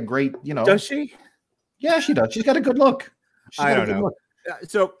looks like a great, Does she? Yeah, she does. She's got a good look. I don't know.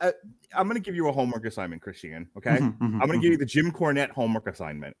 So I'm going to give you a homework assignment, Christian. Okay, I'm going to give you the Jim Cornette homework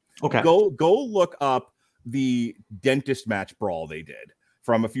assignment. Okay, go look up the dentist match brawl they did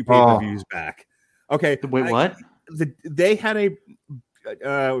from a few pay-per-views back. Okay, wait, what? They had I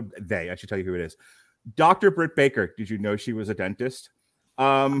should tell you who it is. Dr. Britt Baker. Did you know she was a dentist?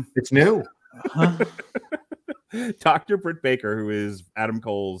 It's new. Dr. Britt Baker, who is Adam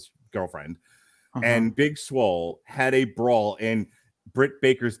Cole's girlfriend, and Big Swole had a brawl in Britt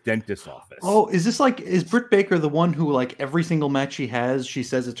Baker's dentist office. Oh, is Britt Baker the one who, like, every single match she has, she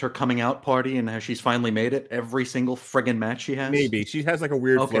says it's her coming out party and how she's finally made it? Every single friggin' match she has? Maybe. She has like a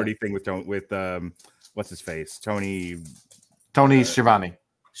weird flirty thing with what's his face? Tony Schiavone.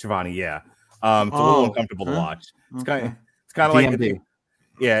 Schiavone, yeah. It's a little uncomfortable to watch. It's kind of like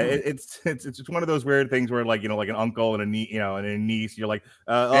it's one of those weird things where, like, like an uncle and a niece. You're like,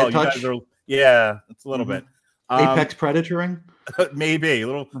 you guys are, it's a little bit. Apex predatoring, maybe a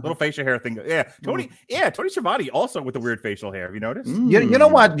little facial hair thing. Tony Schiavone also with the weird facial hair. Have you noticed? You know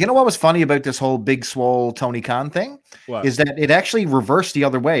what was funny about this whole Big Swole Tony Khan thing is that it actually reversed the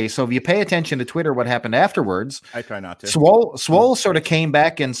other way. So if you pay attention to Twitter, what happened afterwards? I try not to. Swole sort of came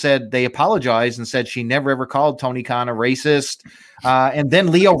back and said they apologized and said she never ever called Tony Khan a racist. And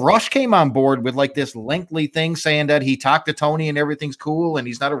then Leo Rush came on board with like this lengthy thing saying that he talked to Tony and everything's cool and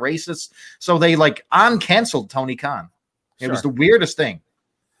he's not a racist. So they like canceled Tony Khan. It was the weirdest thing.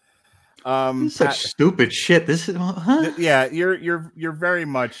 Such stupid shit. This is you're very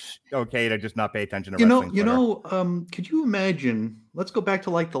much okay to just not pay attention to wrestling. Could you imagine? Let's go back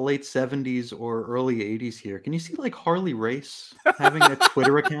to like the late 70s or early 80s here. Can you see like Harley Race having a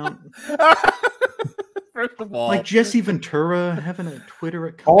Twitter account? First of all, like Jesse Ventura having a Twitter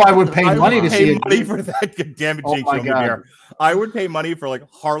account. Oh, I would pay money to see money for that. God damn it, Jake. I would pay money for like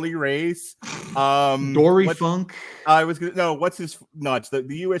Harley Race, Dory Funk. I was gonna what's his nuts? The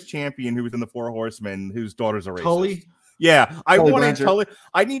U.S. champion who was in the Four Horsemen, whose daughter's a racist. Tully. Yeah, I wanted Tully.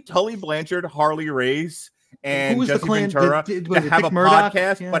 I need Tully Blanchard, Harley Race, and Jesse Ventura to have a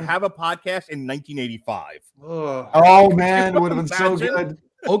podcast, but have a podcast in 1985. Oh man, it would have been so good.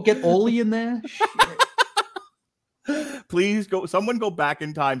 Oh, get Oli in there. Please someone go back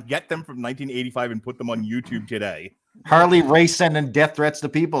in time, get them from 1985 and put them on YouTube today. Harley Race sending death threats to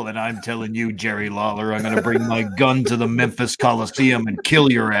people, and I'm telling you, Jerry Lawler, I'm going to bring my gun to the Memphis Coliseum and kill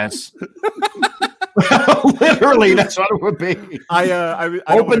your ass. Literally, that's what it would be. I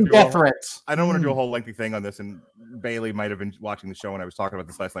open death threats. I don't want to do a whole lengthy thing on this, and Bailey might have been watching the show when I was talking about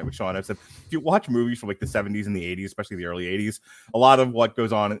this last night with Sean. I said, if you watch movies from like the 70s and the 80s, especially the early 80s, a lot of what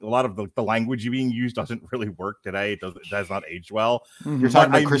goes on, a lot of the language being used doesn't really work today. It has not aged well. You're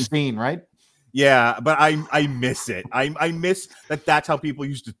talking about Christine, right? Yeah, but I miss it. I miss that. That's how people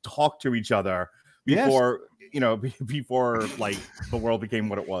used to talk to each other before. Yes. Before like the world became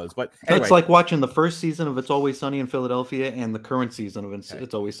what it was. But anyway. It's like watching the first season of It's Always Sunny in Philadelphia and the current season of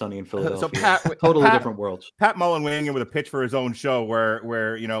It's Always Sunny in Philadelphia. So totally different worlds. Pat Mullen weighing in with a pitch for his own show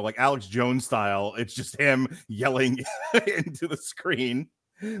where like Alex Jones style, it's just him yelling into the screen.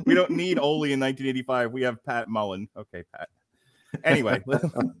 We don't need Oli in 1985. We have Pat Mullen. Okay, Pat. Anyway,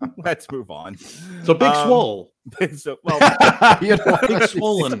 let's move on. So Big Swole. Big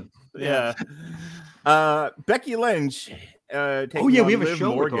Swollen. Yeah. Becky Lynch. Oh yeah, we have a Liv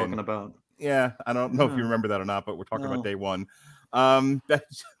show Morgan. we're talking about. Yeah, I don't know if you remember that or not, but we're talking about day one.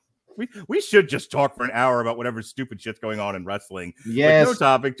 We should just talk for an hour about whatever stupid shit's going on in wrestling. Yes. Like, no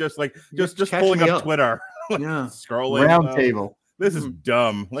topic, just pulling up Twitter, scrolling. Round table. This is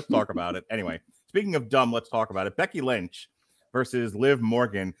dumb. Let's talk about it. Anyway, speaking of dumb, let's talk about it. Becky Lynch versus Liv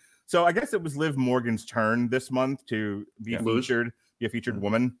Morgan. So I guess it was Liv Morgan's turn this month to be featured, be a featured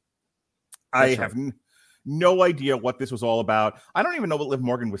woman. I have no idea what this was all about. I don't even know what Liv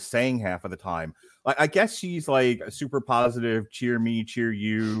Morgan was saying half of the time. I guess she's like a super positive, cheer me, cheer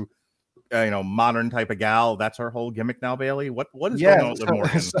you, modern type of gal. That's her whole gimmick now, Bailey. What is going on with Liv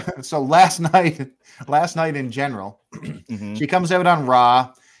Morgan? So last night in general, she comes out on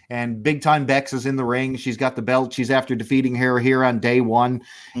Raw, and Big Time Bex is in the ring. She's got the belt. She's after defeating her here on day one,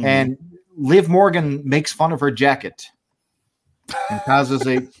 and Liv Morgan makes fun of her jacket and causes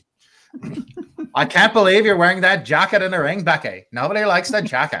a. I can't believe you're wearing that jacket in the ring, Becky. Nobody likes that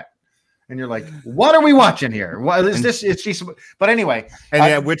jacket. And you're like, what are we watching here? What is this? Is she? But anyway. And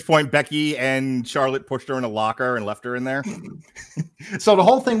at which point Becky and Charlotte pushed her in a locker and left her in there. So the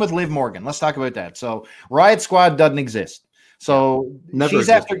whole thing with Liv Morgan, let's talk about that. So Riot Squad doesn't exist. So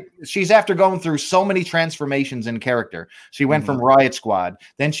she's after going through so many transformations in character. She went from Riot Squad,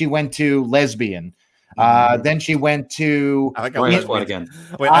 then she went to lesbian. Then she went to Riot Squad again.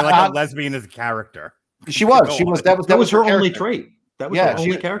 Wait, I like how lesbian is a character. She was. That was her character. only trait. That was her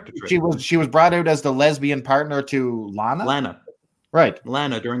only character trait. She was brought out as the lesbian partner to Lana. Right.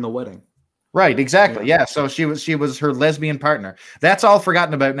 Lana during the wedding. Right, exactly. Yeah. So she was her lesbian partner. That's all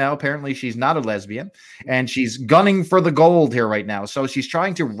forgotten about now. Apparently she's not a lesbian, and she's gunning for the gold here right now. So she's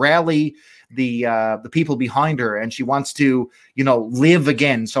trying to rally the people behind her, and she wants to, live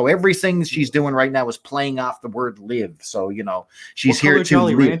again. So everything she's doing right now is playing off the word live. So, she's what here color to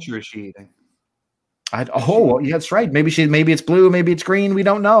Jolly live. Rancher is she eating? Yeah, that's right. Maybe it's blue, maybe it's green. We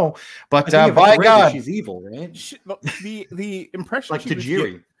don't know. But by God, she's evil, right? The impression like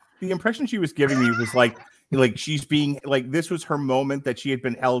Tajiri. The impression she was giving me was like she's being like, this was her moment, that she had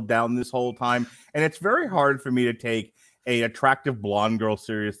been held down this whole time. And it's very hard for me to take a attractive blonde girl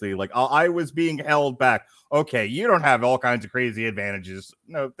seriously. Like, I was being held back. Okay, you don't have all kinds of crazy advantages.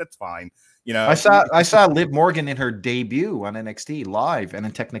 No, that's fine. I saw Liv Morgan in her debut on NXT live and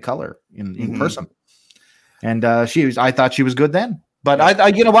in Technicolor in person. And I thought she was good then. But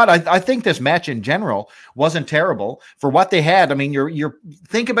I think this match in general wasn't terrible for what they had. I mean, you're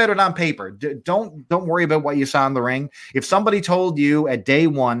think about it on paper. Don't worry about what you saw in the ring. If somebody told you at day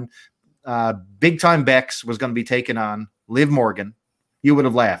one, Big Time Bex was going to be taking on Liv Morgan, you would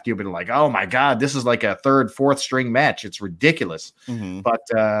have laughed. You'd be like, "Oh my God, this is like a third, fourth string match. It's ridiculous." But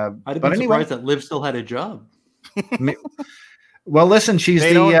I'd have been surprised that Liv still had a job. Well, listen,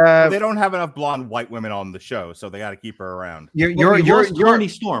 they don't have enough blonde white women on the show, so they got to keep her around. You're Tony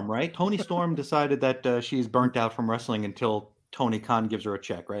Storm, right? Tony Storm decided that she's burnt out from wrestling until Tony Khan gives her a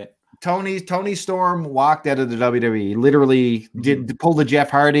check, right? Tony Storm walked out of the WWE. Literally did pull the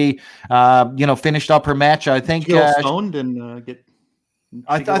Jeff Hardy. Finished up her match. I think stoned and get.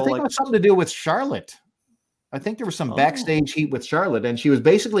 I think it was something to do with Charlotte. I think there was some backstage heat with Charlotte, and she was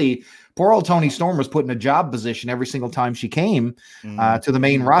basically, poor old Tony Storm was put in a job position every single time she came to the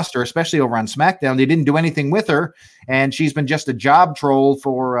main roster, especially over on SmackDown. They didn't do anything with her, and she's been just a job troll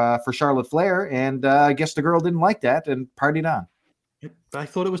for Charlotte Flair, and I guess the girl didn't like that and partied on. I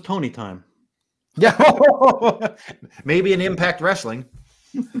thought it was Tony time. Yeah, maybe in Impact Wrestling.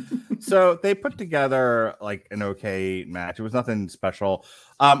 So they put together like an okay match. It was nothing special.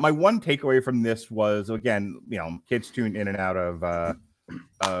 My one takeaway from this was, again, kids tune in and out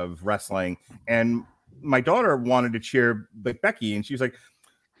of wrestling, and my daughter wanted to cheer Becky, and she was like,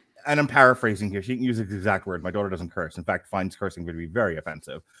 and I'm paraphrasing here, she didn't use the exact word. My daughter doesn't curse. In fact, finds cursing to be very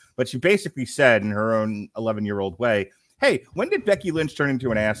offensive. But she basically said in her own 11-year-old way, "Hey, when did Becky Lynch turn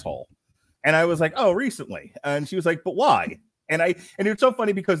into an asshole?" And I was like, "Oh, recently." And she was like, "But why?" And it's so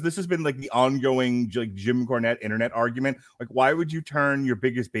funny because this has been like the ongoing like Jim Cornette internet argument. Like, why would you turn your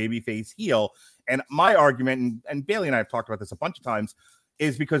biggest babyface heel? And my argument, and Bailey and I have talked about this a bunch of times,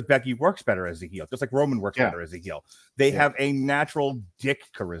 is because Becky works better as a heel, just like Roman works better as a heel. They have a natural dick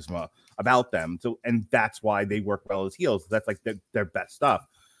charisma about them. So, and that's why they work well as heels. That's like their best stuff.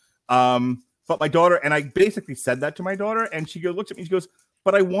 But my daughter, and I basically said that to my daughter, and she looks at me, she goes,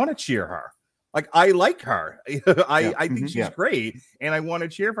 "But I want to cheer her. Like, I like her. I think she's great, and I want to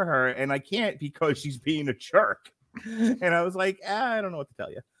cheer for her, and I can't because she's being a jerk." And I was like, I don't know what to tell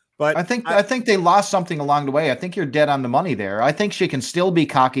you. But I think they lost something along the way. I think you're dead on the money there. I think she can still be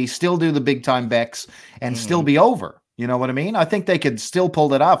cocky, still do the Big Time Bex, and still be over. You know what I mean? I think they could still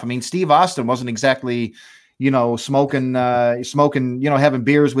pull it off. I mean, Steve Austin wasn't exactly, smoking, having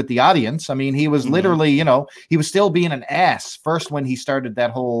beers with the audience. I mean, he was literally, he was still being an ass first when he started that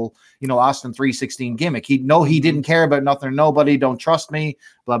whole, Austin 316 gimmick. He didn't care about nothing or nobody. Don't trust me,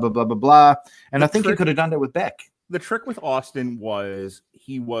 blah, blah, blah, blah, blah. And I think he could have done that with Beck. The trick with Austin was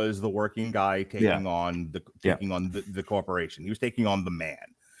he was the working guy taking on the corporation. He was taking on the man.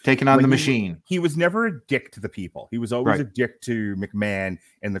 Taking on the machine. He was never a dick to the people. He was always a dick to McMahon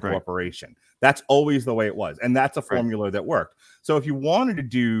and the corporation. That's always the way it was. And that's a formula that worked. So if you wanted to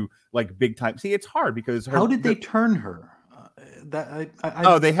do like big time, see, it's hard because how did they turn her?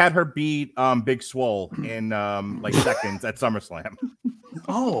 They had her beat Big Swole in like seconds at SummerSlam.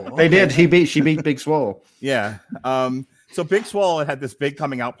 They did. She beat Big Swole. Yeah. So Big Swole had this big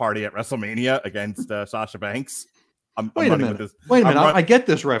coming out party at WrestleMania against Sasha Banks. Wait a minute. I get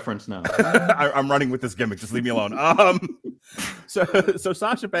this reference now. I'm running with this gimmick. Just leave me alone. So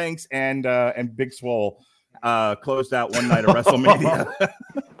Sasha Banks and Big Swole closed out one night of WrestleMania.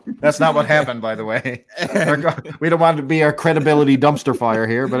 That's not what happened, by the way. We don't want to be our credibility dumpster fire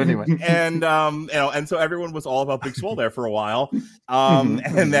here, but anyway. And and so everyone was all about Big Swole there for a while.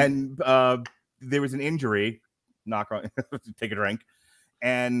 And then there was an injury. Take a drink.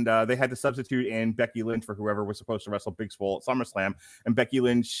 And they had to substitute in Becky Lynch for whoever was supposed to wrestle Big Swole at SummerSlam. And Becky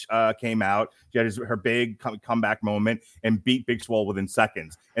Lynch came out. She had her big comeback moment and beat Big Swole within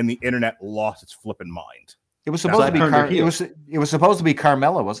seconds. And the internet lost its flipping mind. It was supposed to be it was supposed to be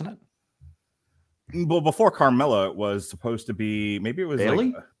Carmella, wasn't it? Well, before Carmella, it was supposed to be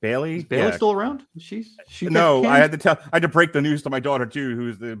Bailey. Bailey. Is Bailey still around? She no. I had to break the news to my daughter too,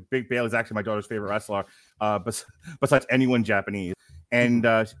 who's the big Bailey's actually my daughter's favorite wrestler, besides anyone Japanese.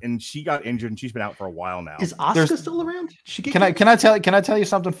 And she got injured and she's been out for a while now. Is Asuka still around? Can I tell you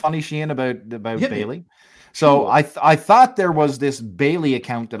something funny, Sheehan, about Bailey? So I thought there was this Bailey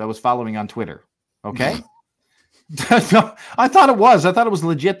account that I was following on Twitter. Okay. No, I thought it was a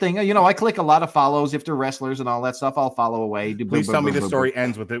legit thing. I click a lot of follows if they're wrestlers and all that stuff. I'll follow away. Please tell me the story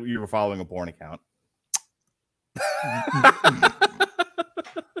ends with it. You were following a porn account.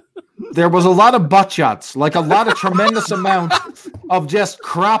 There was a lot of butt shots, like a lot of tremendous amount of just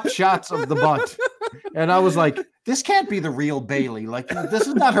crop shots of the butt. And I was like, this can't be the real Bailey. Like, this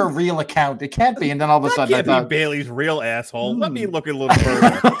is not her real account. It can't be. And then all of a sudden I thought, Bailey's real asshole. Let me look a little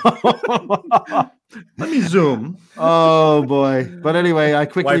further. Let me zoom. Oh, boy. But anyway, I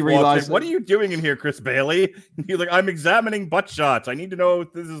quickly realized. What are you doing in here, Chris Bailey? He's like, I'm examining butt shots. I need to know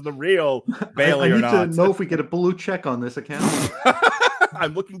if this is the real Bailey or not. I need to know if we get a blue check on this account.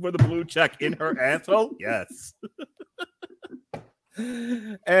 I'm looking for the blue check in her asshole. Yes.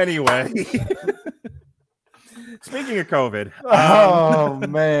 Anyway, speaking of COVID. Oh,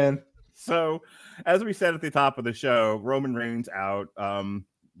 man. So, as we said at the top of the show, Roman Reigns out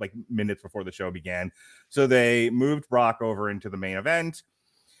like minutes before the show began. So they moved Brock over into the main event.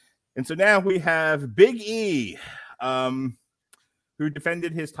 And so now we have Big E, who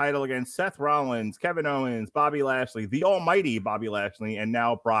defended his title against Seth Rollins, Kevin Owens, Bobby Lashley, the almighty Bobby Lashley, and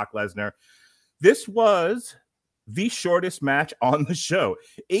now Brock Lesnar. This was the shortest match on the show.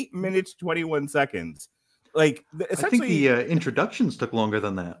 8 minutes, 21 seconds. Like, essentially, I think the introductions took longer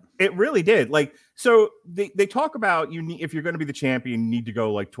than that. It really did. like, so they talk about if you're going to be the champion, you need to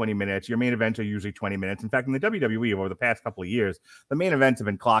go like 20 minutes. Your main events are usually 20 minutes. In fact, in the WWE over the past couple of years, the main events have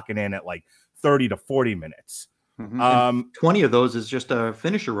been clocking in at like 30 to 40 minutes. 20 of those is just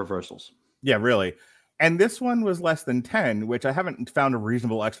finisher reversals. Yeah, really. And this one was less than 10, which I haven't found a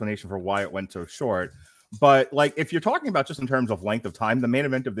reasonable explanation for why it went so short. But like, if you're talking about just in terms of length of time, the main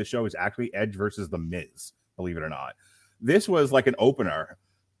event of this show is actually Edge versus The Miz, believe it or not. This was like an opener,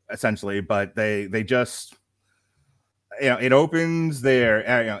 essentially, but they just, it opens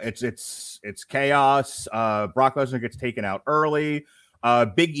there. It's chaos. Brock Lesnar gets taken out early.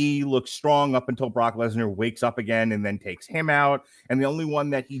 Big E looks strong up until Brock Lesnar wakes up again and then takes him out. And the only one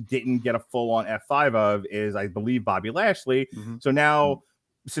that he didn't get a full-on F5 of is, I believe, Bobby Lashley. So now,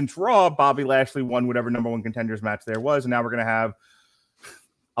 since Raw, Bobby Lashley won whatever number one contenders match there was, and now we're gonna have.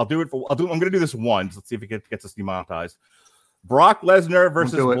 I'm gonna do this once. Let's see if it gets us demonetized. Brock Lesnar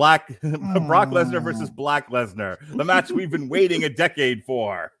versus Brock Lesnar versus Black Lesnar, the match we've been waiting a decade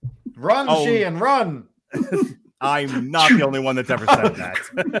for. Run, Sheehan, run. I'm not the only one that's ever said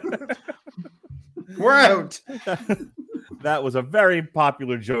that. We're out. That was a very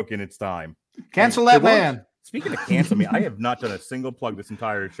popular joke in its time. Cancel that man. Speaking of cancel me, I have not done a single plug this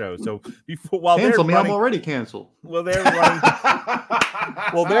entire show. So cancel me, I'm already canceled. Well, they're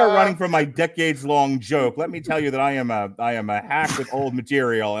running from my decades-long joke. Let me tell you that I am a hack with old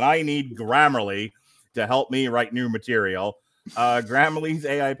material, and I need Grammarly to help me write new material. Grammarly's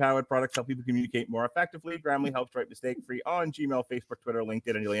AI-powered products help people communicate more effectively. Grammarly helps write mistake-free on Gmail, Facebook, Twitter,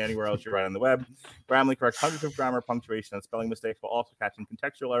 LinkedIn, and nearly anywhere else you write on the web. Grammarly corrects hundreds of grammar, punctuation, and spelling mistakes while also catching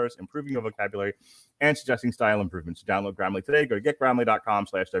contextual errors, improving your vocabulary, and suggesting style improvements. Download Grammarly today. Go to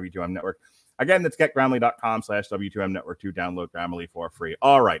getgrammarly.com/W2M network. Again, that's getgrammarly.com/W2M network to download Grammarly for free.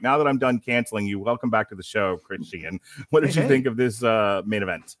 All right, now that I'm done canceling you, welcome back to the show, Christian. What did you think of this main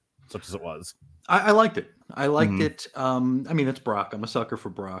event, such as it was? I liked it. I liked it. I mean, it's Brock. I'm a sucker for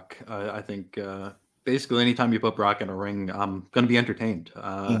Brock. I think basically anytime you put Brock in a ring, I'm going to be entertained.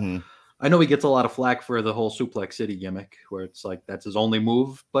 I know he gets a lot of flack for the whole Suplex City gimmick, where it's like that's his only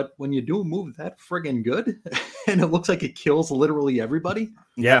move. But when you do a move that friggin' good, and it looks like it kills literally everybody,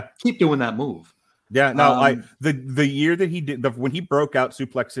 keep doing that move. Yeah, no, the year that he did when he broke out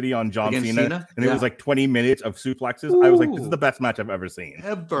Suplex City on John Cena, and it was like 20 minutes of suplexes. I was like, this is the best match I've ever seen.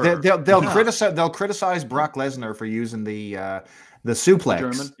 Ever. They'll criticize Brock Lesnar for using the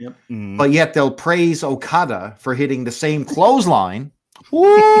suplex, but yet they'll praise Okada for hitting the same clothesline.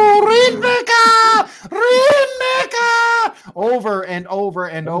 Rainmaker! Over and over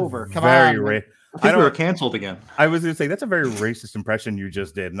and over. Come on. I think we were canceled again. I was going to say, that's a very racist impression you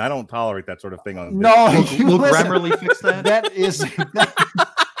just did, and I don't tolerate that sort of thing on No, will Grammarly fix that? That is...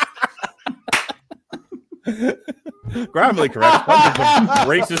 Grammarly correct.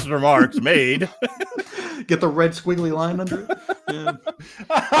 Racist remarks made. Get the red squiggly line under it. Yeah.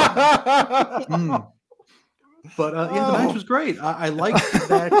 But the match was great. I liked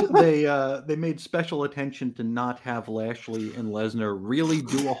that they made special attention to not have Lashley and Lesnar really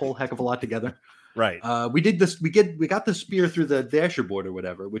do a whole heck of a lot together. Right. We did this. We got the spear through the dasher board or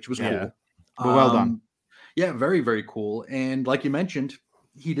whatever, which was cool. Well done. Yeah, very, very cool. And like you mentioned,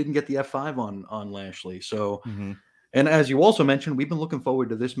 he didn't get the F5 on Lashley. So, and as you also mentioned, we've been looking forward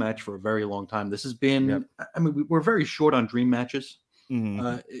to this match for a very long time. This has been, I mean, we're very short on dream matches.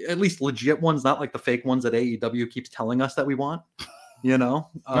 At least legit ones, not like the fake ones that AEW keeps telling us that we want. You know,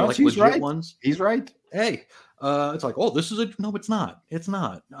 no, like he's legit right. ones. He's right. Hey, it's like, oh, this is a no. It's not. It's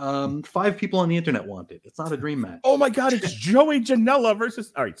not. 5 people on the internet want it. It's not a dream match. Oh my God! It's Joey Janela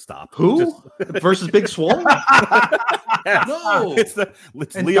versus. All right, stop. Who versus Big Swole? Yes. No, it's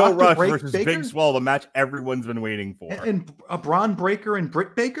Leo Rush versus Big Swole, the match everyone's been waiting for. And a Braun Breaker and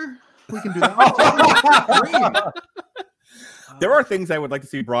Britt Baker. We can do that. There are things I would like to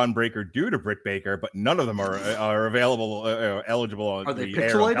see Braun Breaker do to Britt Baker, but none of them are available, eligible on the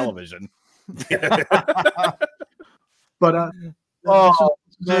air on television. But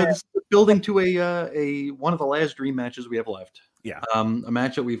this is building to a one of the last dream matches we have left. Yeah, a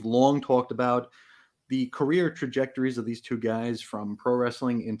match that we've long talked about. The career trajectories of these two guys from pro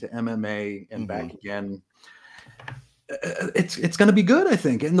wrestling into MMA and back again. It's going to be good, I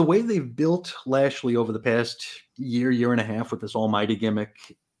think. And the way they've built Lashley over the past year and a half with this almighty gimmick,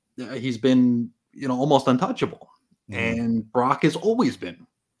 he's been, almost untouchable. And Brock has always been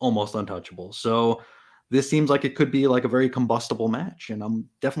almost untouchable. So this seems like it could be like a very combustible match. And I'm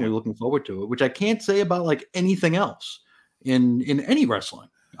definitely looking forward to it, which I can't say about like anything else in any wrestling.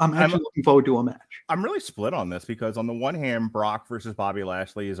 I'm actually looking forward to a match. I'm really split on this because on the one hand, Brock versus Bobby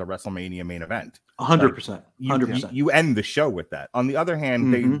Lashley is a WrestleMania main event. 100%. 100%. You end the show with that. On the other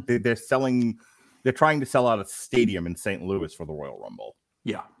hand, they're trying to sell out a stadium in St. Louis for the Royal Rumble.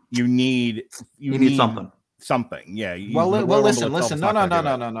 Yeah. You need something. Something. Yeah. Well, listen. No.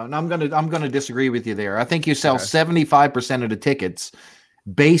 I'm gonna disagree with you there. I think you sell 75% of the tickets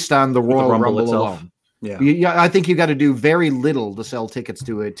based on the Royal Rumble alone. Yeah, I think you got to do very little to sell tickets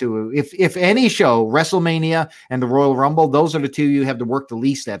to it. If any show, WrestleMania and the Royal Rumble, those are the two you have to work the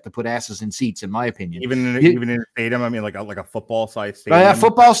least at to put asses in seats, in my opinion. Even in a stadium, I mean, like a football size stadium. Yeah,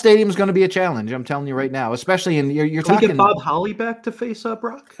 football stadium is going to be a challenge. I'm telling you right now, especially in you're talking. Get Bob Holly back to face up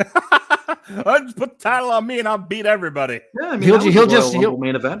Brock. Just put the title on me and I'll beat everybody. Yeah, I mean, he'll just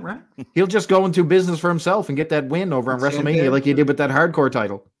main event, right? He'll just go into business for himself and get that win over on WrestleMania like he did with that hardcore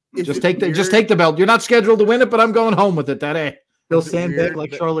title. Just take the belt. You're not scheduled to win it, but I'm going home with it that day. He'll sandbag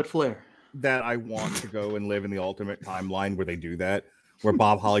like Charlotte Flair. That I want to go and live in the ultimate timeline where they do that, where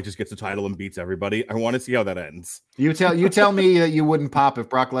Bob Holly just gets the title and beats everybody. I want to see how that ends. You tell me that you wouldn't pop if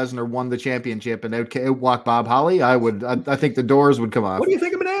Brock Lesnar won the championship and they'd walk Bob Holly. I would. I think the doors would come off. What do you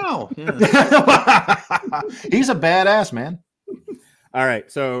think of it now? Yeah. He's a badass man. All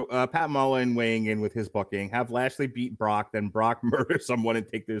right, so Pat Mullen weighing in with his booking. Have Lashley beat Brock, then Brock murder someone and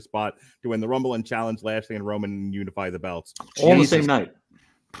take their spot to win the Rumble and challenge Lashley and Roman and unify the belts. All the same night.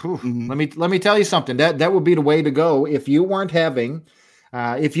 Let me tell you something. That would be the way to go if you weren't having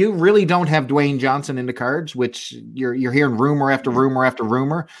If you really don't have Dwayne Johnson in the cards, which you're hearing rumor after rumor after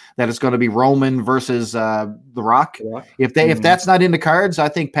rumor that it's going to be Roman versus The Rock. If that's not in the cards, I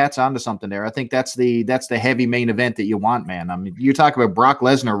think Pat's onto something there. I think that's the heavy main event that you want, man. I mean, you talk about Brock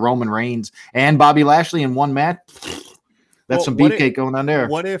Lesnar, Roman Reigns, and Bobby Lashley in one match. That's some beefcake going on there.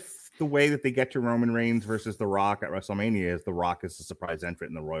 What if the way that they get to Roman Reigns versus The Rock at WrestleMania is The Rock is the surprise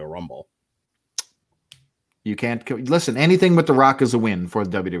entrant in the Royal Rumble? You can't listen. Anything with The Rock is a win for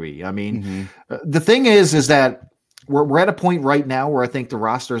the WWE. I mean, the thing is that we're at a point right now where I think the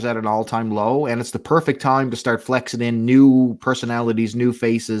roster is at an all-time low, and it's the perfect time to start flexing in new personalities, new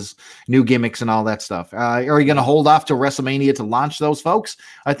faces, new gimmicks, and all that stuff. Are you going to hold off to WrestleMania to launch those folks?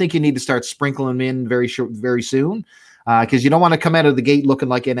 I think you need to start sprinkling them in very soon. Because you don't want to come out of the gate looking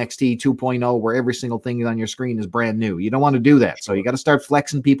like NXT 2.0 where every single thing on your screen is brand new. You don't want to do that. So you got to start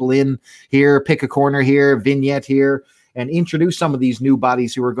flexing people in here, pick a corner here, vignette here, and introduce some of these new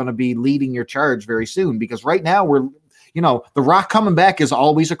bodies who are going to be leading your charge very soon. Because right now The Rock coming back is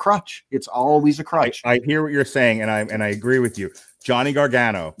always a crutch. It's always a crutch. I hear what you're saying, and I agree with you. Johnny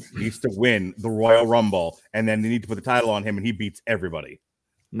Gargano needs to win the Royal Rumble, and then they need to put the title on him, and he beats everybody.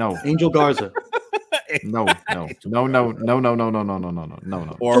 No. Angel Garza. No. Or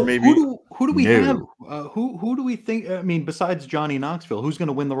so maybe who do we have? Who do we think? I mean, besides Johnny Knoxville, who's going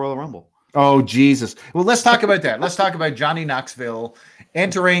to win the Royal Rumble? Oh, Jesus. Well, let's talk about that. Let's talk about Johnny Knoxville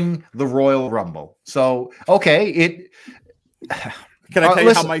entering the Royal Rumble. So, okay, Can I tell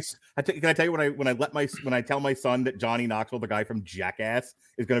you how my can I tell you when I tell my son that Johnny Knoxville, the guy from Jackass,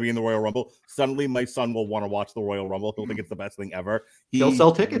 is going to be in the Royal Rumble? Suddenly, my son will want to watch the Royal Rumble. He'll think it's the best thing ever. He'll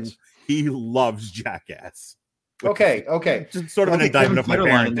sell tickets. He loves Jackass. okay. Just sort of an indictment of my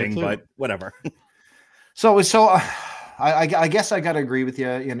parenting, but whatever. So I guess I got to agree with you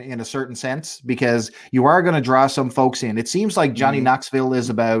in a certain sense, because you are going to draw some folks in. It seems like Johnny Knoxville is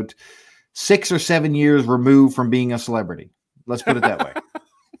about 6 or 7 years removed from being a celebrity. Let's put it that way.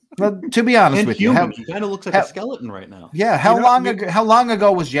 But to be honest with you, he kind of looks like a skeleton right now. Yeah. How long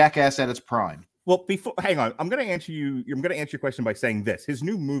ago was Jackass at its prime? Well, hang on. I'm going to answer your question by saying this. His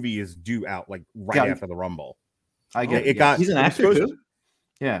new movie is due out after the Rumble. I get it. He's an actor too.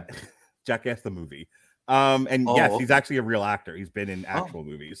 Yeah. Jackass the movie. Yes, he's actually a real actor. He's been in actual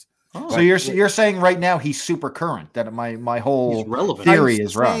movies. So you're saying right now he's super current, that my whole theory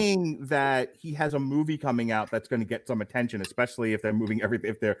is wrong. I'm saying that he has a movie coming out that's going to get some attention, especially if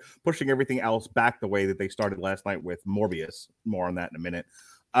they're pushing everything else back the way that they started last night with Morbius. More on that in a minute.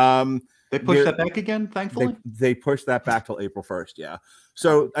 They pushed that back again, thankfully. They pushed that back till April 1st. Yeah.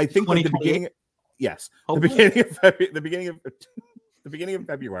 So I think the beginning. Yes, the beginning of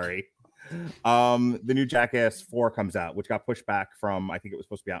February. The new Jackass 4 comes out, which got pushed back from, I think it was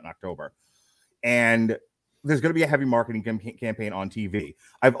supposed to be out in October. And there's going to be a heavy marketing campaign on TV.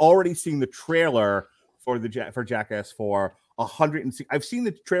 I've already seen the trailer for Jackass 4 I've seen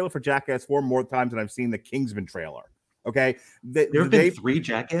the trailer for Jackass 4 more times than I've seen the Kingsman trailer. Okay. There have been 3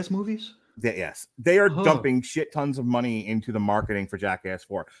 Jackass movies? Yes. They are dumping shit tons of money into the marketing for Jackass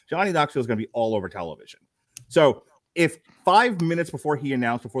 4. Johnny Knoxville is going to be all over television. So if 5 minutes before he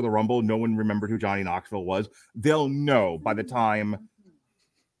announced before the Rumble, no one remembered who Johnny Knoxville was, they'll know by the time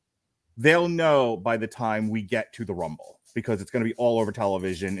we get to the Rumble, because it's going to be all over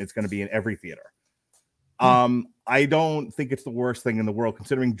television. It's going to be in every theater. I don't think it's the worst thing in the world,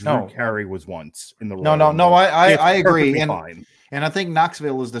 considering Drew Carey was once in the Royal Rumble. No, I agree. And I think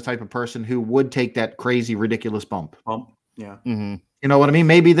Knoxville is the type of person who would take that crazy, ridiculous bump. Yeah. Mm-hmm. You know what I mean?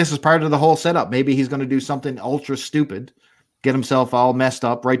 Maybe this is part of the whole setup. Maybe he's going to do something ultra stupid, get himself all messed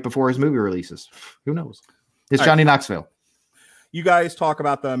up right before his movie releases. Who knows? It's Johnny Knoxville. You guys talk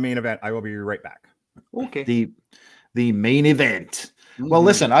about the main event. I will be right back. Okay. The main event. Well,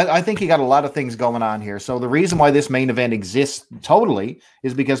 listen, I think you got a lot of things going on here. So the reason why this main event exists totally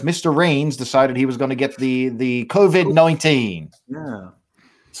is because Mr. Reigns decided he was going to get the COVID-19. Yeah.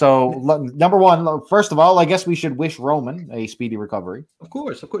 So number one, first of all, I guess we should wish Roman a speedy recovery. Of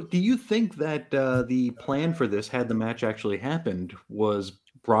course. Do you think that the plan for this, had the match actually happened, was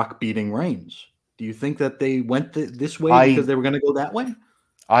Brock beating Reigns? Do you think that they went this way because they were going to go that way?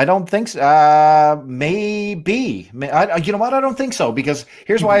 I don't think so. Maybe. You know what? I don't think so, because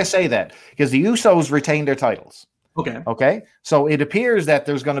here's why I say that. Because the Usos retained their titles. Okay. So it appears that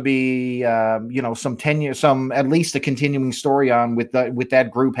there's going to be, some tenure, at least a continuing story on with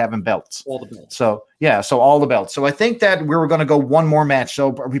that group having belts. All the belts. So all the belts. So I think that we were going to go one more match. So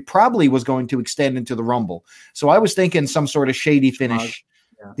we probably was going to extend into the Rumble. So I was thinking some sort of shady finish.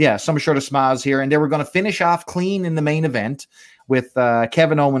 Yeah, some sort of schmaz here. And they were going to finish off clean in the main event with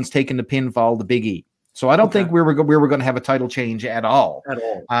Kevin Owens taking the pinfall to Big E. So I don't think we were going to have a title change at all.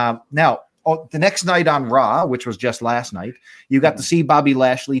 Now, the next night on Raw, which was just last night, you got to see Bobby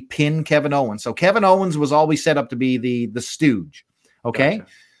Lashley pin Kevin Owens. So Kevin Owens was always set up to be the stooge. Okay.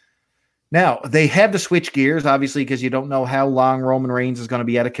 Gotcha. Now, they had to switch gears, obviously, because you don't know how long Roman Reigns is going to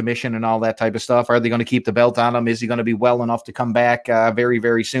be out of commission and all that type of stuff. Are they going to keep the belt on him? Is he going to be well enough to come back very,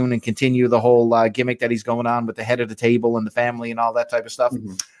 very soon and continue the whole gimmick that he's going on with the head of the table and the family and all that type of stuff?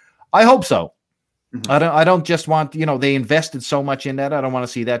 Mm-hmm. I hope so. Mm-hmm. I don't just want, they invested so much in that. I don't want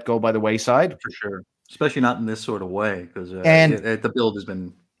to see that go by the wayside. For sure. Especially not in this sort of way, because the build has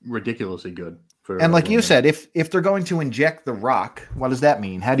been ridiculously good. And like you said, if they're going to inject The Rock, what does that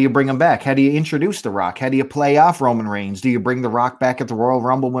mean? How do you bring him back? How do you introduce The Rock? How do you play off Roman Reigns? Do you bring The Rock back at the Royal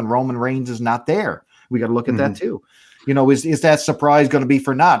Rumble when Roman Reigns is not there? We got to look at that too. Is that surprise going to be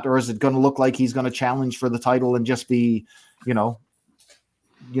for naught, or is it going to look like he's going to challenge for the title and just be,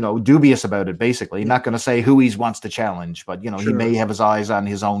 dubious about it? Basically, not going to say who he wants to challenge, but he may have his eyes on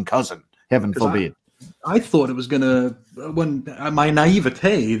his own cousin. Heaven forbid. I thought it was going to, when my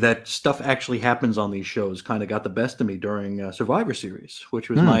naivete that stuff actually happens on these shows kind of got the best of me during Survivor Series, which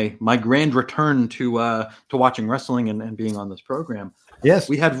was my grand return to watching wrestling and being on this program. Yes.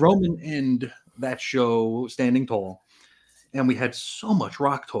 We had Roman end that show standing tall, and we had so much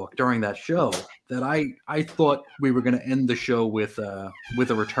Rock talk during that show that I thought we were going to end the show with a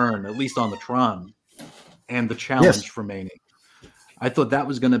return, at least on the Tron, and the challenge for Mania. I thought that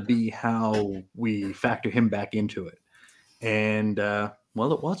was going to be how we factor him back into it. And, it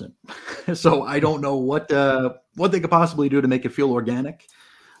wasn't. So I don't know what they could possibly do to make it feel organic,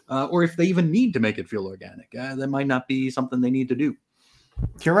 or if they even need to make it feel organic. That might not be something they need to do.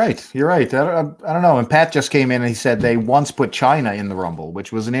 You're right. I don't know. And Pat just came in and he said they once put China in the Rumble,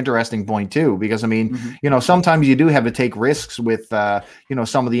 which was an interesting point too, because sometimes you do have to take risks with,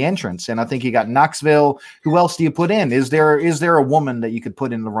 some of the entrants. And I think you got Knoxville. Who else do you put in? Is there a woman that you could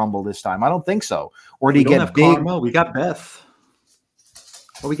put in the Rumble this time? I don't think so. Or do you get big? Karma. We got Beth.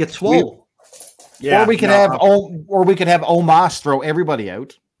 Or we get Swole. Or we could have Omos throw everybody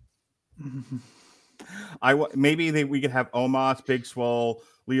out. We could have Omos, Big Swole,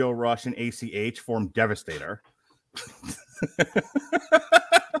 Leo Rush, and ACH form Devastator.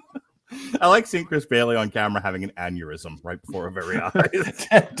 I like seeing Chris Bailey on camera having an aneurysm right before our very eyes.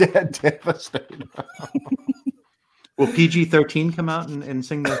 Devastator. Will PG-13 come out and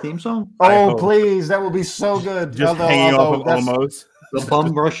sing their theme song? Oh, please. That would be so good. Just hanging off of Omos. The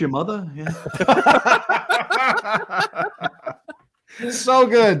bum rush your mother? Yeah. So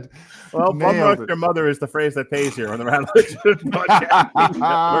good. Well, bum rush your mother is the phrase that pays here on the Round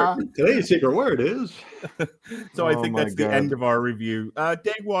Podcast. Today's secret word is. So I think that's the end of our review.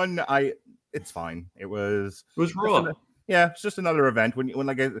 Day one, it's fine. It was raw. It's just another event. When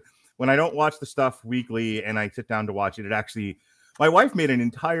I don't watch the stuff weekly and I sit down to watch it, my wife made an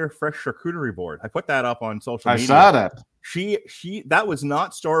entire fresh charcuterie board. I put that up on social media. I saw that. She that was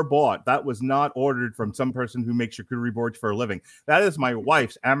not store bought. That was not ordered from some person who makes charcuterie boards for a living. That is my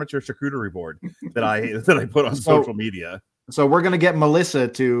wife's amateur charcuterie board that I put on social media. So we're gonna get Melissa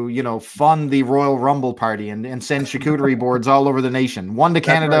to fund the Royal Rumble party and send charcuterie boards all over the nation. One to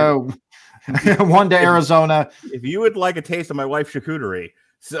Canada, one to Arizona. If you would like a taste of my wife's charcuterie,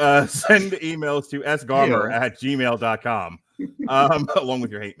 send emails to sgarmer@gmail.com along with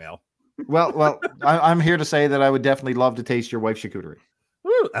your hate mail. Well, I'm here to say that I would definitely love to taste your wife's charcuterie.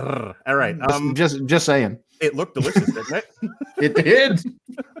 Woo, all right. Just saying. It looked delicious, didn't it? It did.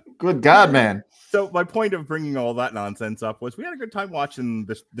 Good God, man. So my point of bringing all that nonsense up was we had a good time watching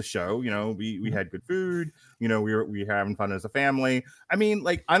the show. We had good food. We were having fun as a family. I mean,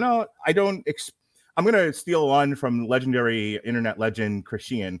 I'm going to steal one from legendary internet legend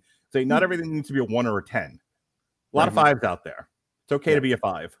Christian. Say not everything needs to be a 1 or a 10. A lot of 5s out there. It's okay to be a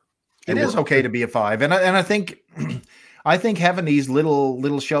 5. It is okay to be a 5, and I think having these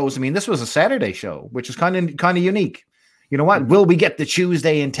little shows. I mean, this was a Saturday show, which is kind of unique. You know what? Will we get the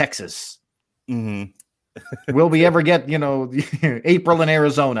Tuesday in Texas? Mm-hmm. Will we ever get April in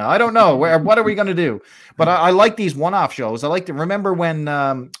Arizona? I don't know. What are we going to do? But I like these one-off shows. I like to remember when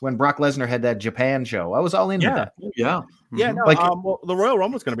Brock Lesnar had that Japan show. I was all into that. Yeah. Yeah, no, the Royal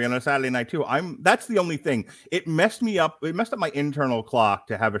Rumble is going to be on a Saturday night too. That's the only thing. It messed me up. It messed up my internal clock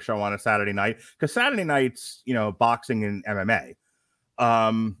to have a show on a Saturday night because Saturday nights, boxing and MMA.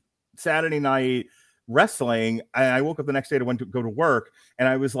 Saturday night wrestling. And I woke up the next day to go to work, and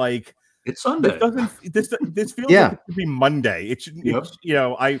I was like, "It's Sunday." This feels like it should be Monday. It should. Yep.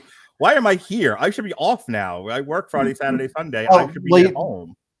 Why am I here? I should be off now. I work Friday, Saturday, Sunday. I should be at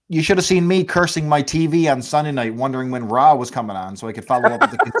home. You should have seen me cursing my TV on Sunday night, wondering when Raw was coming on so I could follow up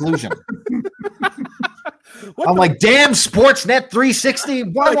with the conclusion. I'm like, damn, Sportsnet 360.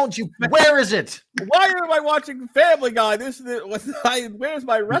 Why won't you? Where is it? Why am I watching Family Guy? Where's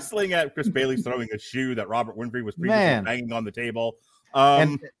my wrestling at? Chris Bailey's throwing a shoe that Robert Winfrey was previously banging on the table.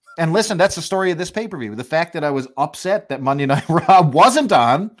 And listen, that's the story of this pay-per-view. The fact that I was upset that Monday Night Raw wasn't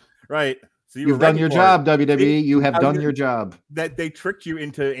on. Right. So you've done your job, WWE. You have done your job. That they tricked you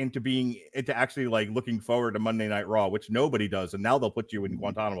into actually like looking forward to Monday Night Raw, which nobody does, and now they'll put you in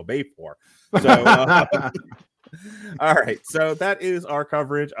Guantanamo Bay for. So, all right. So that is our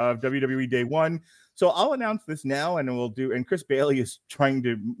coverage of WWE Day 1. So I'll announce this now, and we'll do. And Chris Bailey is trying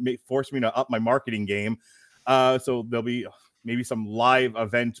to force me to up my marketing game. So there'll be maybe some live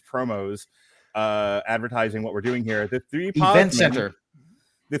event promos advertising what we're doing here. The three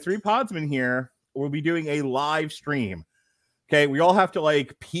Podsmen here will be doing a live stream. Okay, we all have to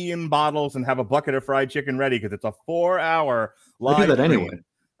like pee in bottles and have a bucket of fried chicken ready because it's a 4-hour live. I do that stream. anyway.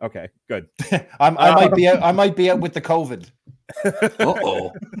 Okay, good. I might be out with the COVID.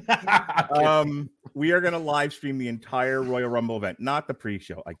 We are going to live stream the entire Royal Rumble event, not the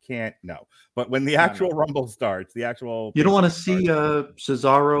pre-show. I can't, no. But when the actual Rumble starts, the actual... You don't want to see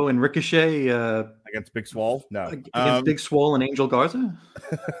Cesaro and Ricochet... against Big Swole? No. Against Big Swole and Angel Garza?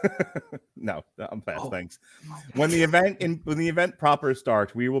 No, I'm fast, thanks. When the event proper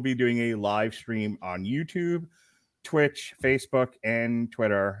starts, we will be doing a live stream on YouTube, Twitch, Facebook, and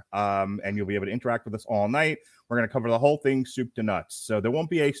Twitter, and you'll be able to interact with us all night. We're going to cover the whole thing soup to nuts. So there won't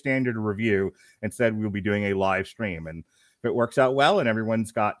be a standard review. Instead, we'll be doing a live stream. And if it works out well and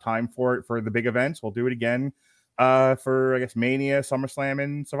everyone's got time for it for the big events, we'll do it again for, I guess, Mania, SummerSlam,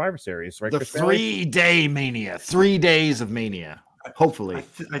 and Survivor Series. Right? The 3-day Mania. 3 days of Mania. Hopefully.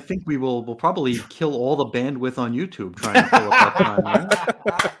 I think we'll probably kill all the bandwidth on YouTube trying to fill up that time.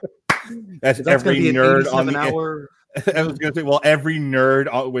 Right? That's every nerd on the hour. I was going to say, well, every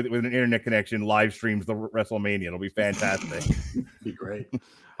nerd with an internet connection live streams the WrestleMania. It'll be fantastic. Be great.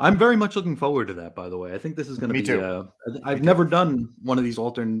 I'm very much looking forward to that, by the way. I think this is going to be... too. I've never done one of these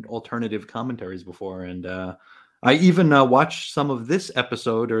alternative commentaries before, and I even watched some of this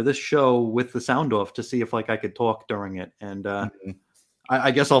episode or this show with the sound off to see if like I could talk during it, and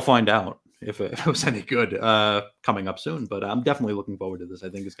I guess I'll find out if it was any good coming up soon. But I'm definitely looking forward to this. I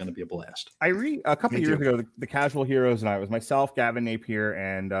think it's going to be a blast. I read a couple of years ago, the Casual Heroes and I, it was myself, Gavin Napier,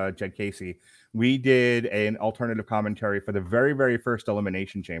 and Jed Casey. We did an alternative commentary for the very, very first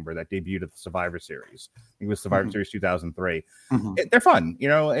Elimination Chamber that debuted at the Survivor Series. It was Survivor Series 2003. They're fun. You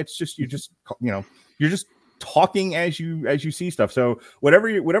know, it's just, you're just talking as you see stuff. So whatever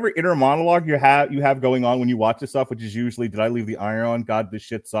inner monologue you have going on when you watch this stuff, which is usually, did I leave the iron on? God, this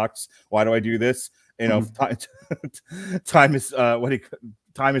shit sucks. Why do I do this? You know, time is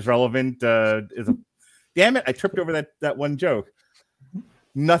time is relevant. Damn it! I tripped over that one joke.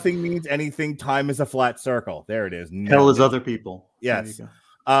 Nothing means anything. Time is a flat circle. There it is. Hell is other people. Yes.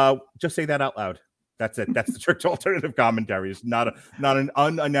 Just say that out loud. That's it. That's the church alternative commentary. It's not an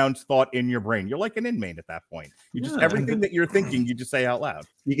unannounced thought in your brain. You're like an inmate at that point. You just everything that you're thinking, you just say out loud.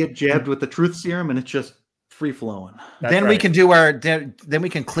 You get jabbed with the truth serum, and it's just free flowing. Then we can do then we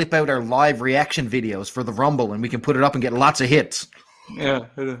can clip out our live reaction videos for the Rumble, and we can put it up and get lots of hits. Yeah.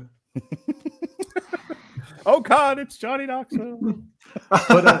 Oh God, it's Johnny Knoxville. But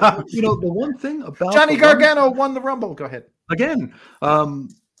the one thing about Johnny Gargano won the Rumble. Go ahead again.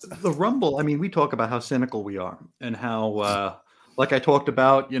 The Rumble, I mean, we talk about how cynical we are and how, like I talked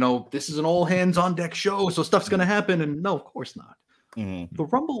about, this is an all hands on deck show, so stuff's going to happen. And no, of course not. The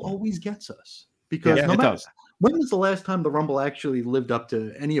Rumble always gets us because no matter when was the last time the Rumble actually lived up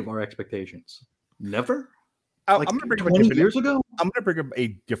to any of our expectations? Never. Like I'm gonna bring 20 years ago. I'm going to bring up a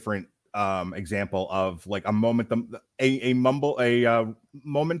different example of like a moment, a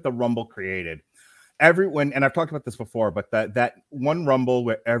moment the Rumble created. Everyone, and I've talked about this before, but that one Rumble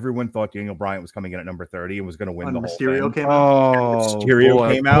where everyone thought Daniel Bryan was coming in at number 30 and was going to win the whole Mysterio thing. Came out.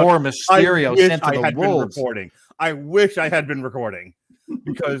 Mysterio came out. Poor Mysterio sent to the wolves. I wish I had been recording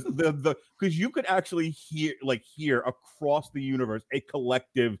because because you could actually hear across the universe a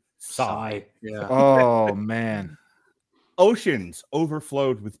collective sigh. Yeah. Oh man. Oceans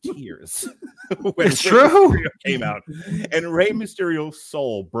overflowed with tears when it's true. Mysterio came out, and Rey Mysterio's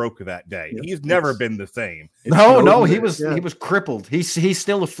soul broke that day. He's never been the same. No, he was crippled. He's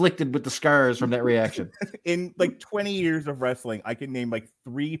still afflicted with the scars from that reaction. In like 20 years of wrestling, I can name like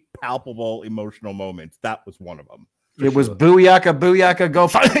 3 palpable emotional moments. That was one of them. It was booyaka, booyaka, go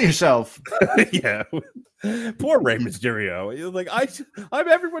find yourself. Yeah. Poor Rey Mysterio. Like, I'm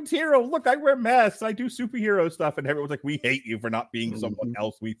everyone's hero. Look, I wear masks. I do superhero stuff. And everyone's like, we hate you for not being someone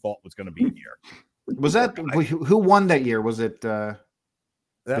else we thought was going to be here. Was that who won that year? Was it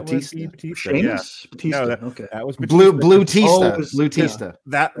That Batista? would be Batista. Sheamus? Yeah. Batista. No, Okay. that was Batista. Blue Tista. Oh, it was- Blue yeah. Tista.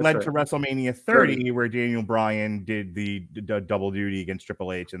 That That's led right. to WrestleMania 30, where Daniel Bryan did the double duty against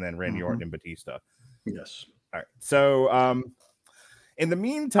Triple H, and then Randy Orton and Batista. Yes. All right. So, in the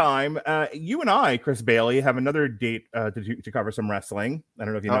meantime, you and I, Chris Bailey, have another date to cover some wrestling. I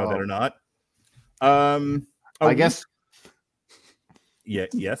don't know if you know that or not. I guess. Yeah.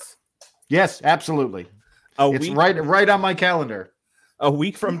 Yes. Yes, absolutely. It's right on my calendar. A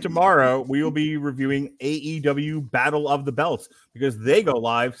week from tomorrow, we will be reviewing AEW Battle of the Belts because they go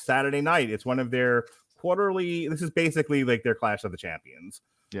live Saturday night. It's one of their quarterly. This is basically like their Clash of the Champions.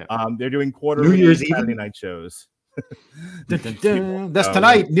 Yeah. They're doing quarterly New Year's Saturday Eve? night shows. That's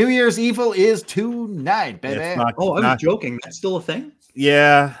tonight. New Year's Evil is tonight, baby. It's not, Oh, I was not- joking. That's still a thing?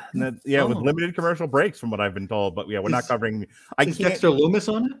 yeah, with Oh. limited commercial breaks, from what I've been told. But yeah, we're not covering. I Is can't Dexter Loomis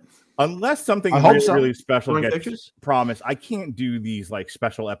on it? unless something I hope really, so. really special Drawing gets pictures? promised. I can't do these like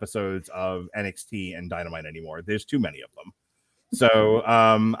special episodes of NXT and Dynamite anymore. There's too many of them. So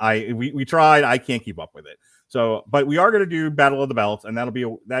we tried. I can't keep up with it. So, but we are going to do Battle of the Belts, and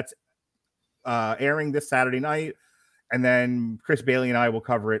that's airing this Saturday night, and then Chris Bailey and I will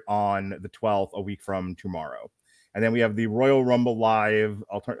cover it on the 12th, a week from tomorrow. And then we have the Royal Rumble live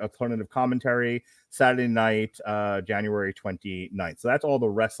alternative commentary Saturday night, January 29th. So that's all the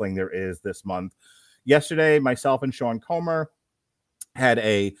wrestling there is this month. Yesterday, myself and Sean Comer had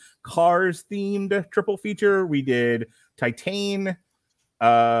a Cars themed triple feature. We did Titan,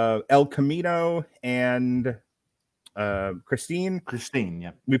 El Camino, and Christine.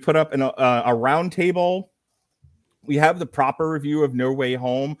 Yeah. We put up a round table. We have the proper review of No Way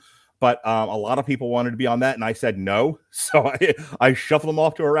Home, but a lot of people wanted to be on that, and I said no. So I shuffled them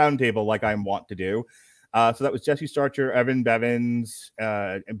off to a round table like I want to do. So that was Jesse Starcher, Evan Bevins,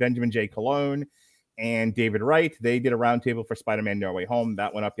 Benjamin J. Colon, and David Wright. They did a roundtable for Spider-Man No Way Home.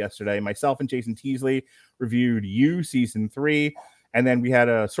 That went up yesterday. Myself and Jason Teasley reviewed You Season 3. And then we had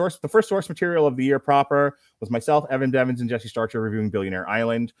the first source material of the year proper was myself, Evan Bevins, and Jesse Starcher reviewing Billionaire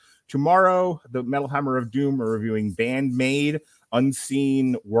Island. Tomorrow, the Metal Hammer of Doom are reviewing Bandmade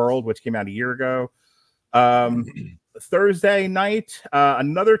Unseen World, which came out a year ago. Thursday night,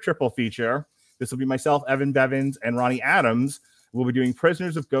 another triple feature. This will be myself, Evan Bevins, and Ronnie Adams. We'll be doing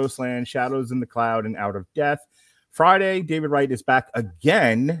Prisoners of Ghostland, Shadows in the Cloud, and Out of Death. Friday, David Wright is back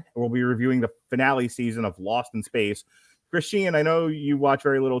again. We'll be reviewing the finale season of Lost in Space. Christian, I know you watch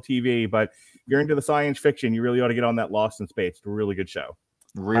very little TV, but if you're into the science fiction, you really ought to get on that Lost in Space. It's a really good show.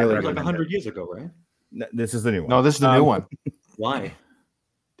 Really? It was like 100 years ago, right? This is the new one. No, this is the new one. Why?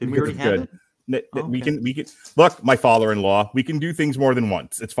 Didn't we already have it? We can look, my father-in-law, we can do things more than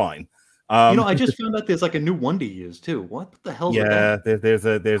once. It's fine. I just found out there's like a new Wonder Years too. What the hell? Yeah, there's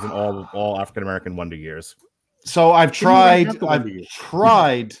an all African American Wonder Years. So I've tried have the Wonder Years.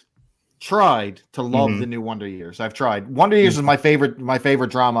 tried to love the new Wonder Years. I've tried. Wonder Years is my favorite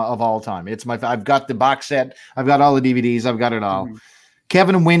drama of all time. It's I've got the box set, I've got all the DVDs, I've got it all.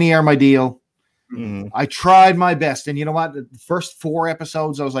 Kevin and Winnie are my deal. I tried my best, and you know what? The first 4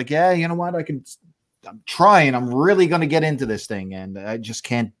 episodes, I was like, yeah, you know what? I'm trying. I'm really going to get into this thing, and I just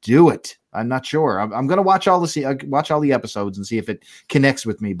can't do it. I'm not sure. I'm going to watch all the episodes and see if it connects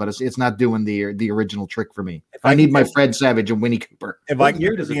with me, but it's not doing the original trick for me. I need my Fred Savage and Winnie Cooper. If I can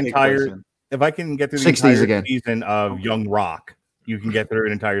get through the entire season of Young Rock, you can get through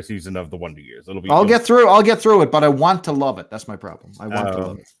an entire season of the Wonder Years. I'll get through it, but I want to love it. That's my problem. I want to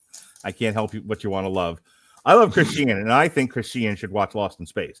love it. I can't help you what you want to love. I love Christian, and I think Christian should watch Lost in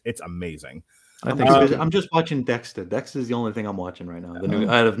Space. It's amazing. I'm just watching Dexter. Dexter's the only thing I'm watching right now. The new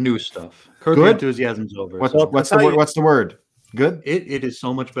out of new stuff. Curb Your Enthusiasm's over. What's the word? Good. It is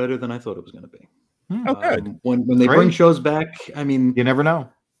so much better than I thought it was going to be. Good. When they bring shows back, I mean, you never know.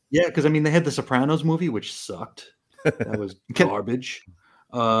 Yeah, because I mean, they had the Sopranos movie, which sucked. That was garbage.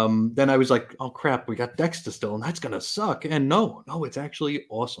 Then I was like, oh crap, we got Dexter still, and that's gonna suck. And no, it's actually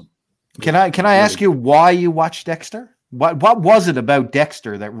awesome. Can I ask you why you watched Dexter? What was it about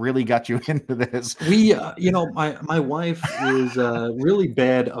Dexter that really got you into this? My wife is really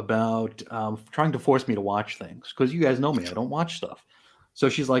bad about trying to force me to watch things, because you guys know me, I don't watch stuff. So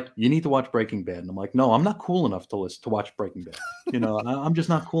she's like, you need to watch Breaking Bad. And I'm like, no, I'm not cool enough to watch Breaking Bad. I'm just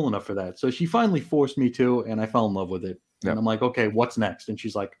not cool enough for that. So she finally forced me to, and I fell in love with it. Yep. And I'm like, okay, what's next? And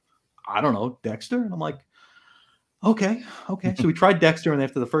she's like, I don't know, Dexter. And I'm like, okay. So we tried Dexter, and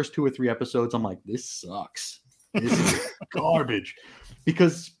after the first 2 or 3 episodes, I'm like, this sucks. This is garbage.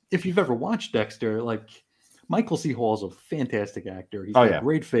 Because if you've ever watched Dexter, like, Michael C. Hall's a fantastic actor. He's got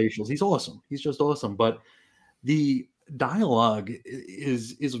great facials. He's awesome. He's just awesome. But the dialogue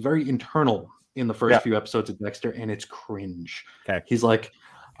is very internal in the first few episodes of Dexter, and it's cringe. Okay. He's like,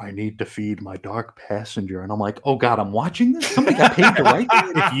 I need to feed my dark passenger. And I'm like, oh God, I'm watching this? Somebody got paid to write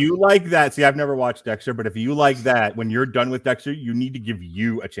this? If you like that, see, I've never watched Dexter, but if you like that, when you're done with Dexter, you need to give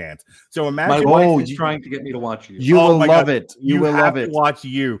you a chance. So imagine my wife is trying to get me to watch you. You will love it. You will have love to it. watch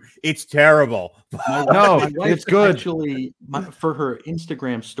You. It's terrible. No, it's good. Actually, for her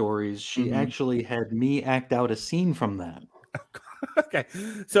Instagram stories, she actually had me act out a scene from that. Okay.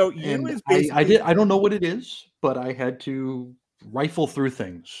 So You is basically... I don't know what it is, but I had to rifle through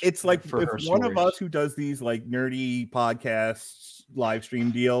things. It's like for if her one stories. of us who does these like nerdy podcasts, live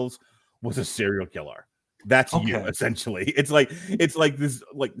stream deals was a serial killer. That's you, essentially. It's like this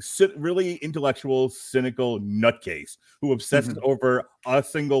like really intellectual, cynical nutcase who obsesses over a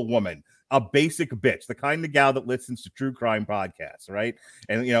single woman, a basic bitch, the kind of gal that listens to true crime podcasts, right?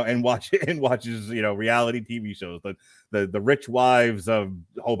 And and watches reality TV shows, the Rich Wives of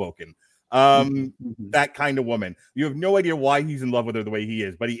Hoboken. That kind of woman. You have no idea why he's in love with her the way he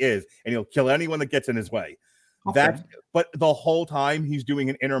is, but he is, and he'll kill anyone that gets in his way. But the whole time he's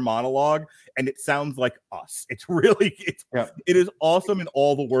doing an inner monologue, and it sounds like us. It's really it is awesome in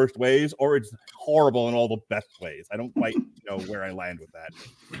all the worst ways, or it's horrible in all the best ways. I don't quite know where I land with that.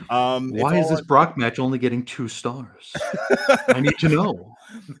 Why is this Brock match only getting 2 stars? I need to know.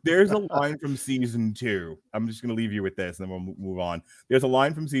 There's a line from season 2. I'm just going to leave you with this, and then we'll move on. There's a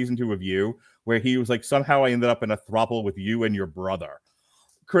line from season 2 of You where he was like, somehow I ended up in a throuple with you and your brother.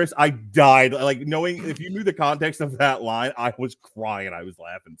 Chris, I died. Like, knowing, if you knew the context of that line, I was crying. I was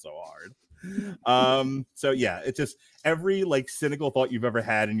laughing so hard. So yeah, it's just every like cynical thought you've ever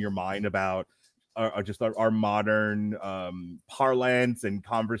had in your mind about our modern parlance and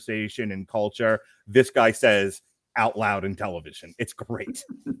conversation and culture. This guy says out loud in television. It's great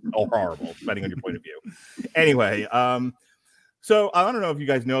or horrible, depending on your point of view. Anyway, so I don't know if you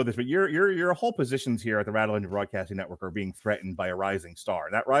guys know this, but your whole positions here at the Rattle Engine Broadcasting Network are being threatened by a rising star.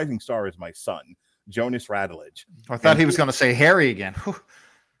 That rising star is my son, Jonas Radulich. I thought he was going to say Harry again.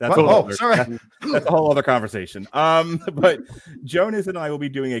 That's sorry. That's a whole other conversation. But Jonas and I will be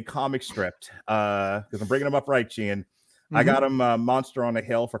doing a comic strip because I'm bringing him up right, Gian. I got him Monster on a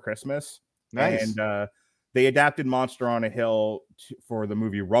Hill for Christmas. Nice. And they adapted Monster on a Hill for the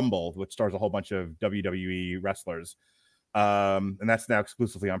movie Rumble, which stars a whole bunch of WWE wrestlers. And that's now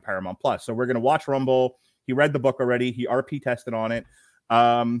exclusively on Paramount Plus. So we're going to watch Rumble. He read the book already. He RP tested on it.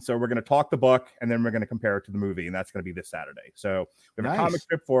 So we're going to talk the book, and then we're going to compare it to the movie, and that's going to be this Saturday. So we have a comic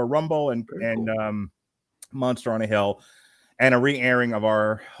strip for Rumble and Monster on a Hill, and a re-airing of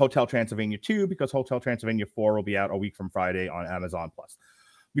our Hotel Transylvania 2, because Hotel Transylvania 4 will be out a week from Friday on Amazon Plus.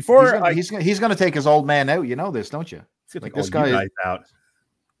 Before he's going to take his old man out. You know this, don't you? Like this guy out.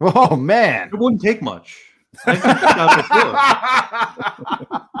 Oh man, it wouldn't take much. Yeah.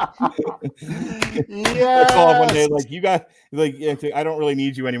 Call one day, like, you got, like, I don't really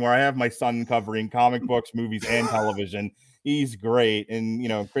need you anymore. I have my son covering comic books, movies, and television. He's great.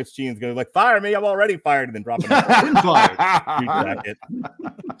 And Chris Sheehan's gonna like, fire me, I'm already fired, and then drop it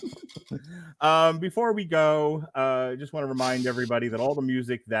in before we go, just want to remind everybody that all the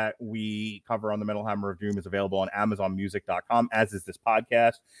music that we cover on the Metal Hammer of Doom is available on AmazonMusic.com, as is this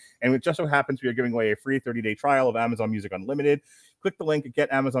podcast. And it just so happens we are giving away a free 30-day trial of Amazon Music Unlimited. Click the link at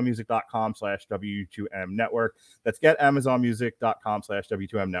getamazonmusic.com/W2M network. That's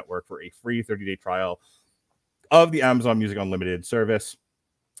getamazonmusic.com/W2M network for a free 30-day trial of the Amazon Music Unlimited service.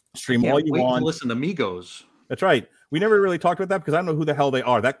 Stream all you want. To listen to Migos. That's right. We never really talked about that because I don't know who the hell they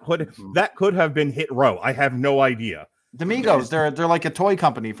are. That could have been Hit Row. I have no idea. The Migos, they're like a toy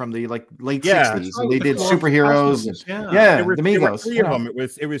company from the late 60s. Right. They did superheroes. There were 3 of them.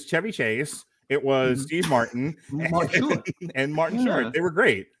 It was Chevy Chase. It was Steve Martin and Martin Short. They were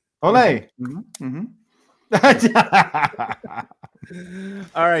great. Olé.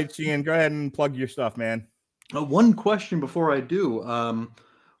 All right, Sheehan, go ahead and plug your stuff, man. One question before I do.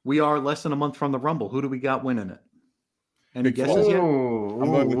 We are less than a month from the Rumble. Who do we got winning it? Any guesses yet? I'm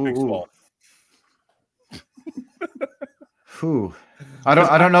going with Big Swole. I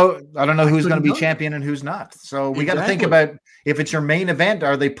don't know who's going to be champion and who's not. So we got to think about, if it's your main event,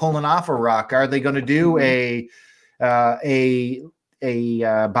 are they pulling off a Rock? Are they going to do a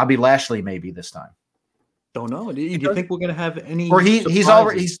Bobby Lashley maybe this time? Don't know. Do you think we're going to have any? Or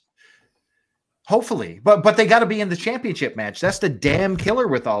he's hopefully, but they got to be in the championship match. That's the damn killer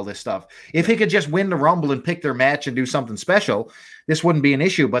with all this stuff. If he could just win the Rumble and pick their match and do something special, this wouldn't be an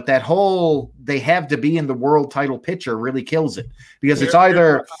issue. But that whole they have to be in the world title picture really kills it, because it's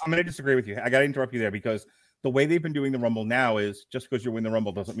either. I'm going to disagree with you. I got to interrupt you there, because the way they've been doing the Rumble now is just because you win the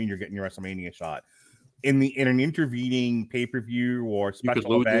Rumble doesn't mean you're getting your WrestleMania shot. In an intervening pay-per-view or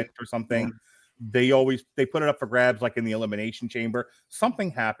special event or something, they put it up for grabs, like in the Elimination Chamber.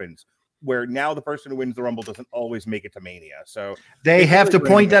 Something happens where now the person who wins the Rumble doesn't always make it to Mania. So they have to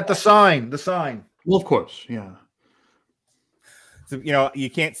point at the sign. Well, of course, yeah. So, you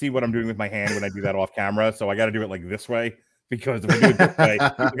can't see what I'm doing with my hand when I do that off camera. So I got to do it like this way, because if I do it this way,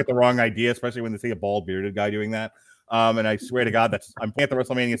 you get the wrong idea, especially when they see a bald bearded guy doing that. And I swear to God, I'm pointing at the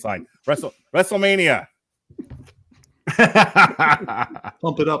WrestleMania sign. WrestleMania.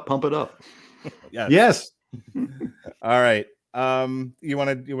 Pump it up. Yes. All right. You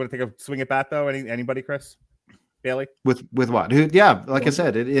want to take a swing at that though? Anybody, Chris? Bailey? With what? Yeah, like I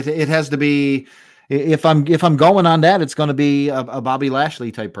said, it has to be. If I'm going on that, it's going to be a Bobby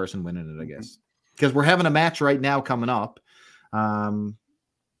Lashley type person winning it, I guess, because we're having a match right now coming up.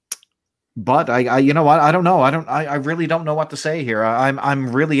 But I you know what? I don't know. I really don't know what to say here.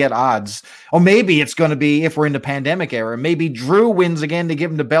 I'm really at odds. Or maybe it's going to be, if we're in the pandemic era, maybe Drew wins again to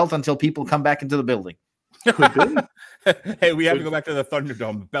give him the belt until people come back into the building. Could be. Hey, we have to go back to the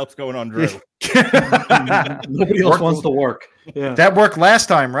Thunderdome. The belt's going on Drew. Nobody else wants to work. Yeah. That worked last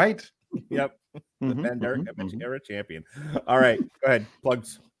time, right? Yep. The Pandemic era champion. All right, go ahead.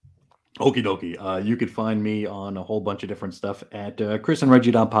 Plugs. Okie dokie. You could find me on a whole bunch of different stuff at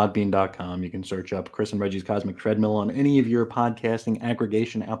chrisandreggie.podbean.com. You can search up Chris and Reggie's Cosmic Treadmill on any of your podcasting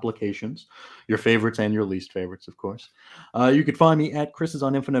aggregation applications, your favorites and your least favorites, of course. You could find me at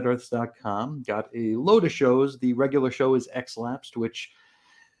chrisisoninfiniteearths.com. Got a load of shows. The regular show is X-Lapsed, which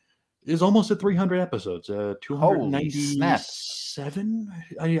is almost at 300 episodes. 297.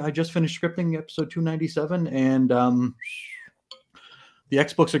 I just finished scripting episode 297, and the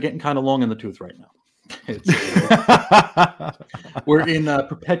X books are getting kind of long in the tooth right now. We're in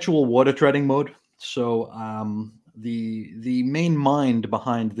perpetual water treading mode. So the main mind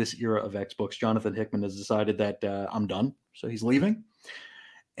behind this era of X books, Jonathan Hickman, has decided that I'm done. So he's leaving.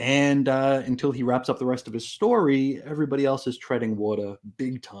 And until he wraps up the rest of his story, everybody else is treading water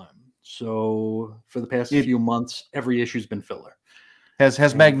big time. So for the past few months, every issue's been filler.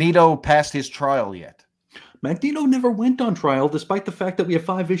 Has Magneto passed his trial yet? Magneto never went on trial, despite the fact that we have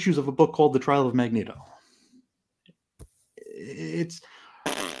 5 issues of a book called The Trial of Magneto. It's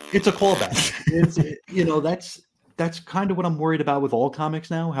a callback. That's kind of what I'm worried about with all comics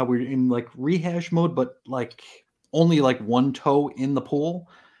now. How we're in like rehash mode, but like only like one toe in the pool.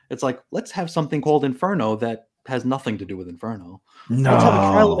 It's like, let's have something called Inferno that has nothing to do with Inferno. No, let's have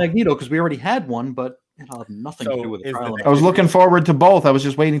a Trial of Magneto because we already had one, but it'll have nothing to do with the Trial. I was looking forward to both. I was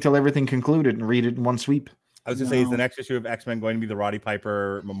just waiting till everything concluded and read it in one sweep. I was going to say, is the next issue of X-Men going to be the Roddy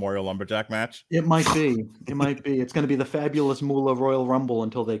Piper Memorial Lumberjack match? It might be. It might be. It's going to be the Fabulous Moolah Royal Rumble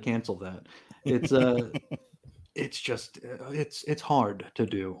until they cancel that. It's it's hard to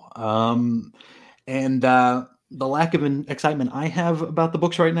do. And the lack of excitement I have about the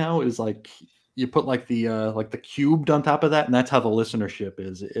books right now is like you put like the cubed on top of that, and that's how the listenership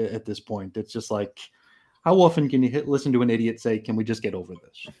is at this point. It's just like, how often can you listen to an idiot say, "Can we just get over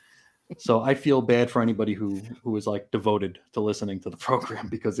this?" So I feel bad for anybody who is like devoted to listening to the program,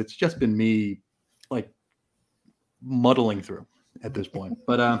 because it's just been me like muddling through at this point.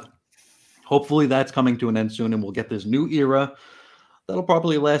 But hopefully that's coming to an end soon, and we'll get this new era that'll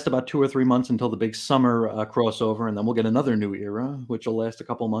probably last about 2 or 3 months until the big summer crossover, and then we'll get another new era, which will last a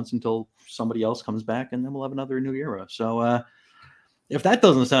couple months until somebody else comes back, and then we'll have another new era. So if that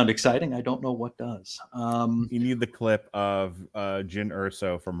doesn't sound exciting, I don't know what does. You need the clip of Jyn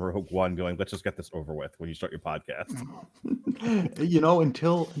Erso from Rogue One going, "Let's just get this over with," when you start your podcast.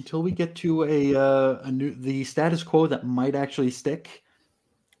 Until we get to the status quo that might actually stick,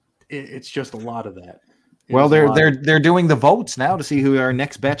 it's just a lot of that. Well, they're doing the votes now to see who our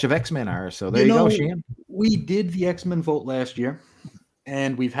next batch of X-Men are. So there you go, Shane. We did the X-Men vote last year,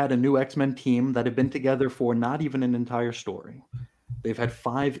 and we've had a new X-Men team that have been together for not even an entire story. They've had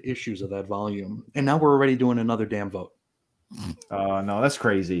 5 issues of that volume, and now we're already doing another damn vote. No, that's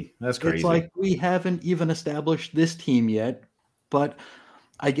crazy. That's crazy. It's like we haven't even established this team yet, but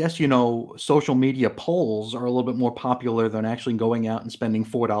I guess, social media polls are a little bit more popular than actually going out and spending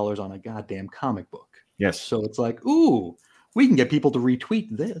 $4 on a goddamn comic book. Yes. So it's like, ooh, we can get people to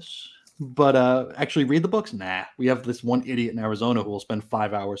retweet this, but actually read the books? Nah, we have this one idiot in Arizona who will spend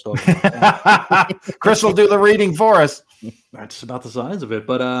 5 hours talking about that. Chris will do the reading for us. That's about the size of it.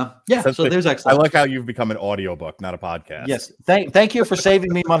 But so there's X. I like how you've become an audiobook, not a podcast. Yes. Thank you for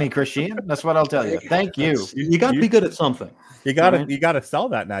saving me money, Christian. That's what I'll tell you. Thank you. You got to be good at something. You gotta sell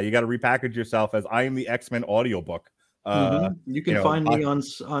that now. You got to repackage yourself as I am the X-Men audiobook. You can find me on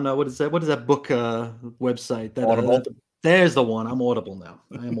what is that? What is that book website? That Audible. There's the one. I'm audible now.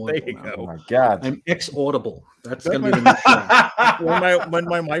 I am audible There you now. Oh go. my God. I'm ex-audible. That's going to be the new show. When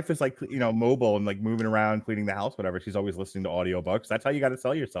my wife is like, mobile and like moving around, cleaning the house, whatever, she's always listening to audiobooks. That's how you got to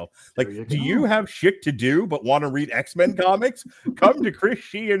sell yourself. Like, do you have shit to do but want to read X-Men comics? Come to Chris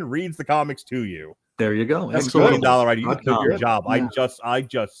Sheehan reads the comics to you. There you go. That's $1 million idea. You did your job. Yeah. I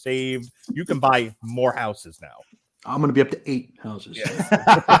just saved. You can buy more houses now. I'm going to be up to 8 houses.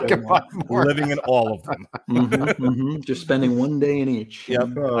 Living in all of them. Just spending one day in each. Yep.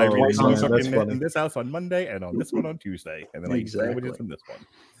 Oh, I read man, in this house on Monday and on this one on Tuesday. And then I eat sandwiches in this one.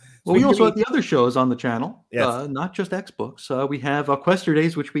 Well, we also have the other shows on the channel. Yes. Not just X books. We have Quester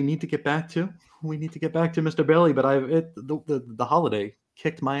Days, which we need to get back to. We need to get back to Mr. Bailey, but the holiday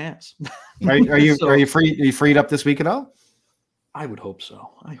kicked my ass. Are you free? Are you freed up this week at all? I would hope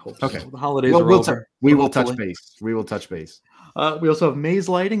so. I hope Okay. so. The holidays are over. We will touch base. We will touch base. We also have Maze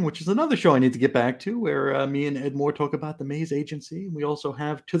Lighting, which is another show I need to get back to, where me and Ed Moore talk about the Maze Agency. We also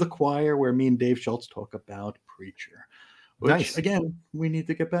have To the Choir, where me and Dave Schultz talk about Preacher, which again we need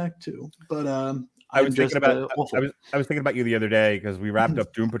to get back to. But I was thinking about you the other day because we wrapped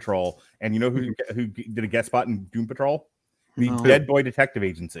up Doom Patrol, and you know who did a guest spot in Doom Patrol? The Dead Boy Detective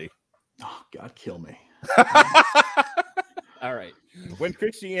Agency. Oh God, kill me! All right. When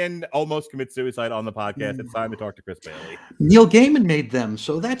Christian almost commits suicide on the podcast, it's time to talk to Chris Bailey. Neil Gaiman made them,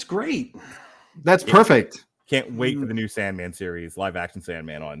 so that's great. That's perfect. Can't wait for the new Sandman series, live action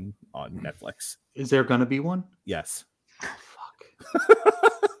Sandman on Netflix. Is there going to be one? Yes. Fuck.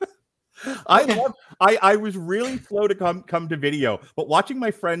 I was really slow to come to video, but watching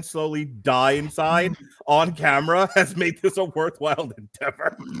my friend slowly die inside on camera has made this a worthwhile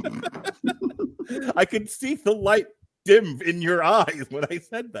endeavor. I could see the light dim in your eyes when I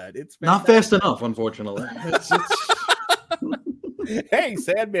said that. It's not fast enough, unfortunately. Hey,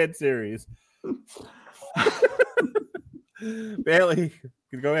 Sandman series. Bailey,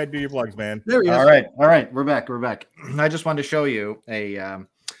 go ahead and do your plugs, man. There he is. All right. We're back. I just wanted to show you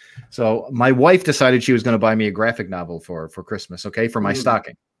so my wife decided she was going to buy me a graphic novel for Christmas, okay, for my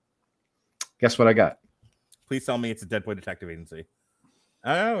stocking. Guess what I got? Please tell me it's a Dead Boy Detective Agency.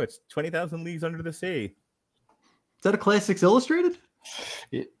 Oh, it's 20,000 Leagues Under the Sea. Is that a Classics Illustrated?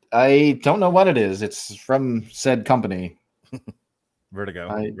 I don't know what it is. It's from said company. Vertigo.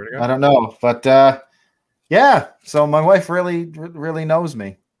 I don't know, but yeah. So my wife really knows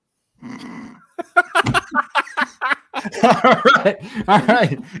me. All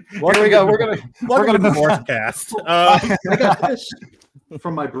right. Here we go. We're gonna move cast. I got this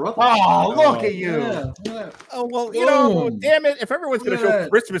from my brother. Oh, look at you! Yeah. Oh well, damn it! If everyone's gonna show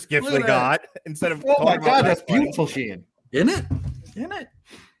Christmas gifts they got instead of oh my God, that's beautiful, Sheehan. Isn't it?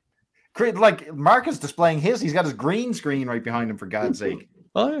 Like Mark is displaying his. He's got his green screen right behind him. For God's sake!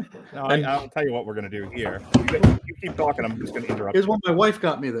 Oh, no, I'll tell you what we're gonna do here. You keep talking. I'm just gonna interrupt. Here's what my wife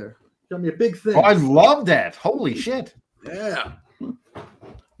got me there. Got me a big thing. Oh, I love that! Holy shit! Yeah.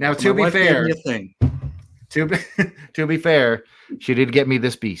 Now, to be fair, to be fair, she did get me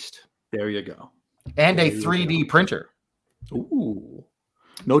this beast. There you go. And a 3D printer. Ooh.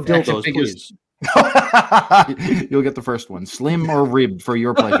 No dildos, please. You'll get the first one, slim or ribbed, for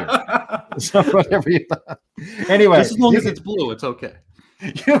your pleasure. So whatever you. Anyway, just as long as it's blue, it's okay.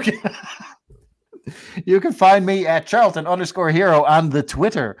 You can find me at Charlton_Hero on the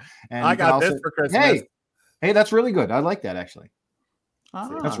Twitter. And I got this for Christmas. Hey, that's really good. I like that actually.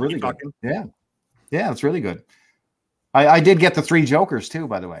 That's really good. Yeah, that's really good. I did get the 3 Jokers too,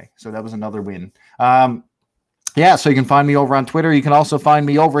 by the way. So that was another win. Yeah, so you can find me over on Twitter. You can also find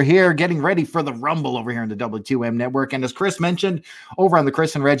me over here getting ready for the Rumble over here in the W2M network. And as Chris mentioned, over on the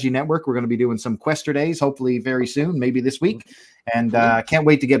Chris and Reggie network, we're going to be doing some Quester Days, hopefully very soon, maybe this week. And can't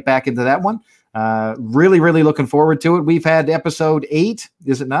wait to get back into that one. Really looking forward to it. We've had episode 8,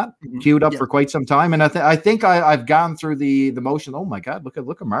 is it not? Queued up for quite some time. And I think I've gone through the motion. Oh my God, look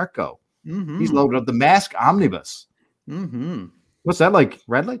at Mark go. He's loaded up the Mask Omnibus. What's that like,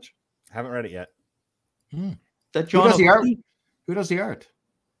 Radledge? Haven't read it yet. That John Who does the art? Who does the art?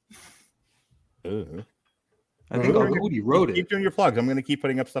 I think Odie wrote it. Keep doing your plugs. I'm going to keep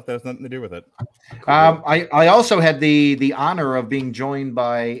putting up stuff that has nothing to do with it. I also had the honor of being joined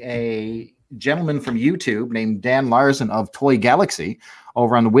by a gentleman from YouTube named Dan Larson of Toy Galaxy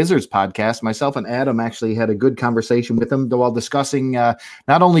over on the Wizards podcast. Myself and Adam actually had a good conversation with him while discussing not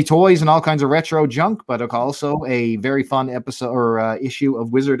only toys and all kinds of retro junk, but also a very fun episode or issue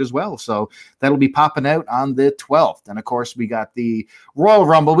of Wizard as well. So that'll be popping out on the 12th. And of course, we got the Royal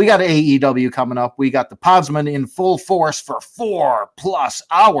Rumble. We got AEW coming up. We got the Podsman in full force for 4+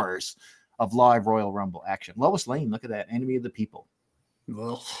 hours of live Royal Rumble action. Lois Lane, look at that. Enemy of the people.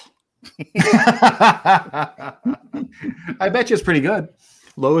 Ugh. I bet you it's pretty good.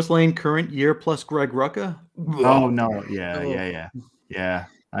 Lois Lane current year plus Greg Rucka. Oh no, yeah.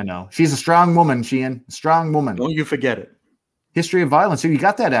 I know. She's a strong woman, Sheehan. Strong woman. Don't you forget it. History of Violence. So you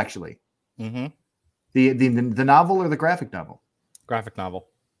got that actually. Mm-hmm. The novel or the graphic novel? Graphic novel.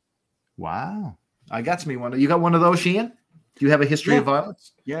 Wow. I got me one. You got one of those, Sheehan? Do you have a History of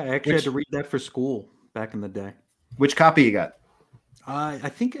Violence? Yeah, I actually had to read that for school back in the day. Which copy you got? I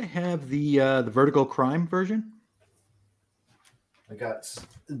think I have the Vertigo Crime version. I got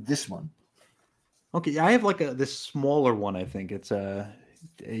this one. Okay, I have like this smaller one. I think it's I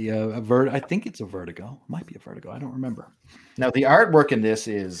think it's a Vertigo. Might be a Vertigo. I don't remember. Now the artwork in this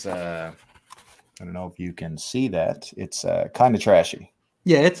is I don't know if you can see that. It's kind of trashy.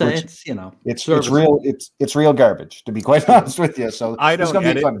 Yeah, it's real garbage, to be quite honest with you. So I don't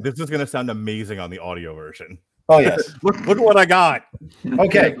get it. This is going to sound amazing on the audio version. Oh yes, look at what I got.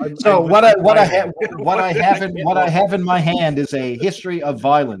 Okay, so what I have in my hand is a History of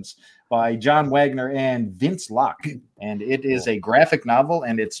Violence by John Wagner and Vince Locke, and it is a graphic novel,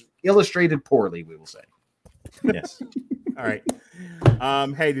 and it's illustrated poorly, we will say. Yes. All right.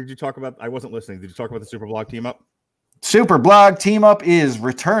 Hey, did you talk about? I wasn't listening. Did you talk about the Superblog team up? Superblog Team Up is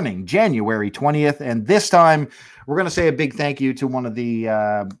returning January 20th, and this time we're going to say a big thank you to one of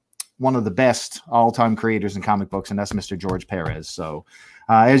the best all-time creators in comic books, and that's Mr. George Perez. So,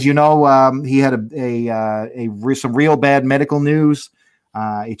 as you know, he had some real bad medical news,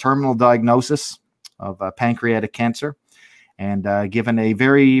 a terminal diagnosis of pancreatic cancer, and given a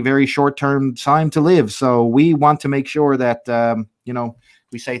very, very short-term time to live. So we want to make sure that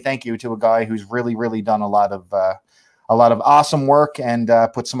we say thank you to a guy who's really, really done a lot of awesome work and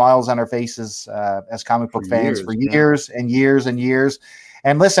put smiles on our faces as comic book fans for years and years and years.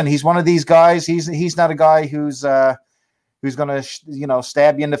 And listen, he's one of these guys. He's not a guy who's going to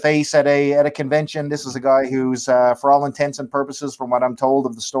stab you in the face at a convention. This is a guy who's for all intents and purposes, from what I'm told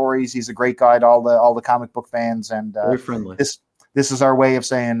of the stories, he's a great guy to all the comic book fans. And very friendly. This is our way of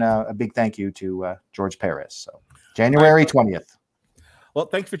saying a big thank you to George Perez. So January 20th. Well,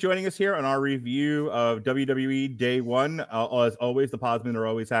 thanks for joining us here on our review of WWE Day 1. As always, the Podsmen are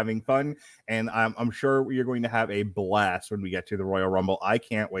always having fun, and I'm sure you're going to have a blast when we get to the Royal Rumble. I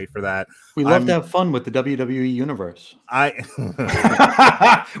can't wait for that. We love to have fun with the WWE Universe.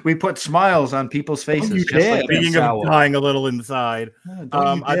 We put smiles on people's faces. Speaking of dying a little inside,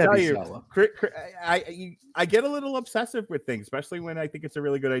 I tell you, I get a little obsessive with things, especially when I think it's a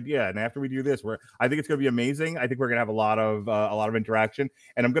really good idea. And after we do this, I think it's going to be amazing. I think we're going to have a lot of interaction,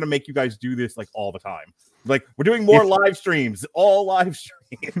 and I'm going to make you guys do this like all the time. Like we're doing more live streams, all live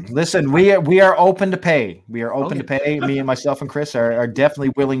streams. Listen, we are open to pay. We are open to pay. Me and myself and Chris are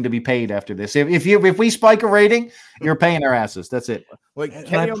definitely willing to be paid after this. If we spike a rating, you're paying our asses. That's it. Like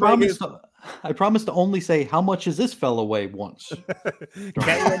I promise to only say how much is this fellow weigh once.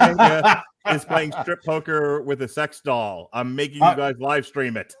 Kenny Omega is playing strip poker with a sex doll. I'm making you guys live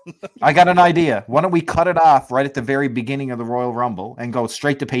stream it. I got an idea. Why don't we cut it off right at the very beginning of the Royal Rumble and go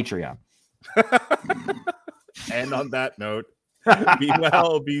straight to Patreon? And on that note, be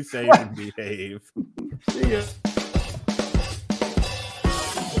well, be safe, and behave. See ya.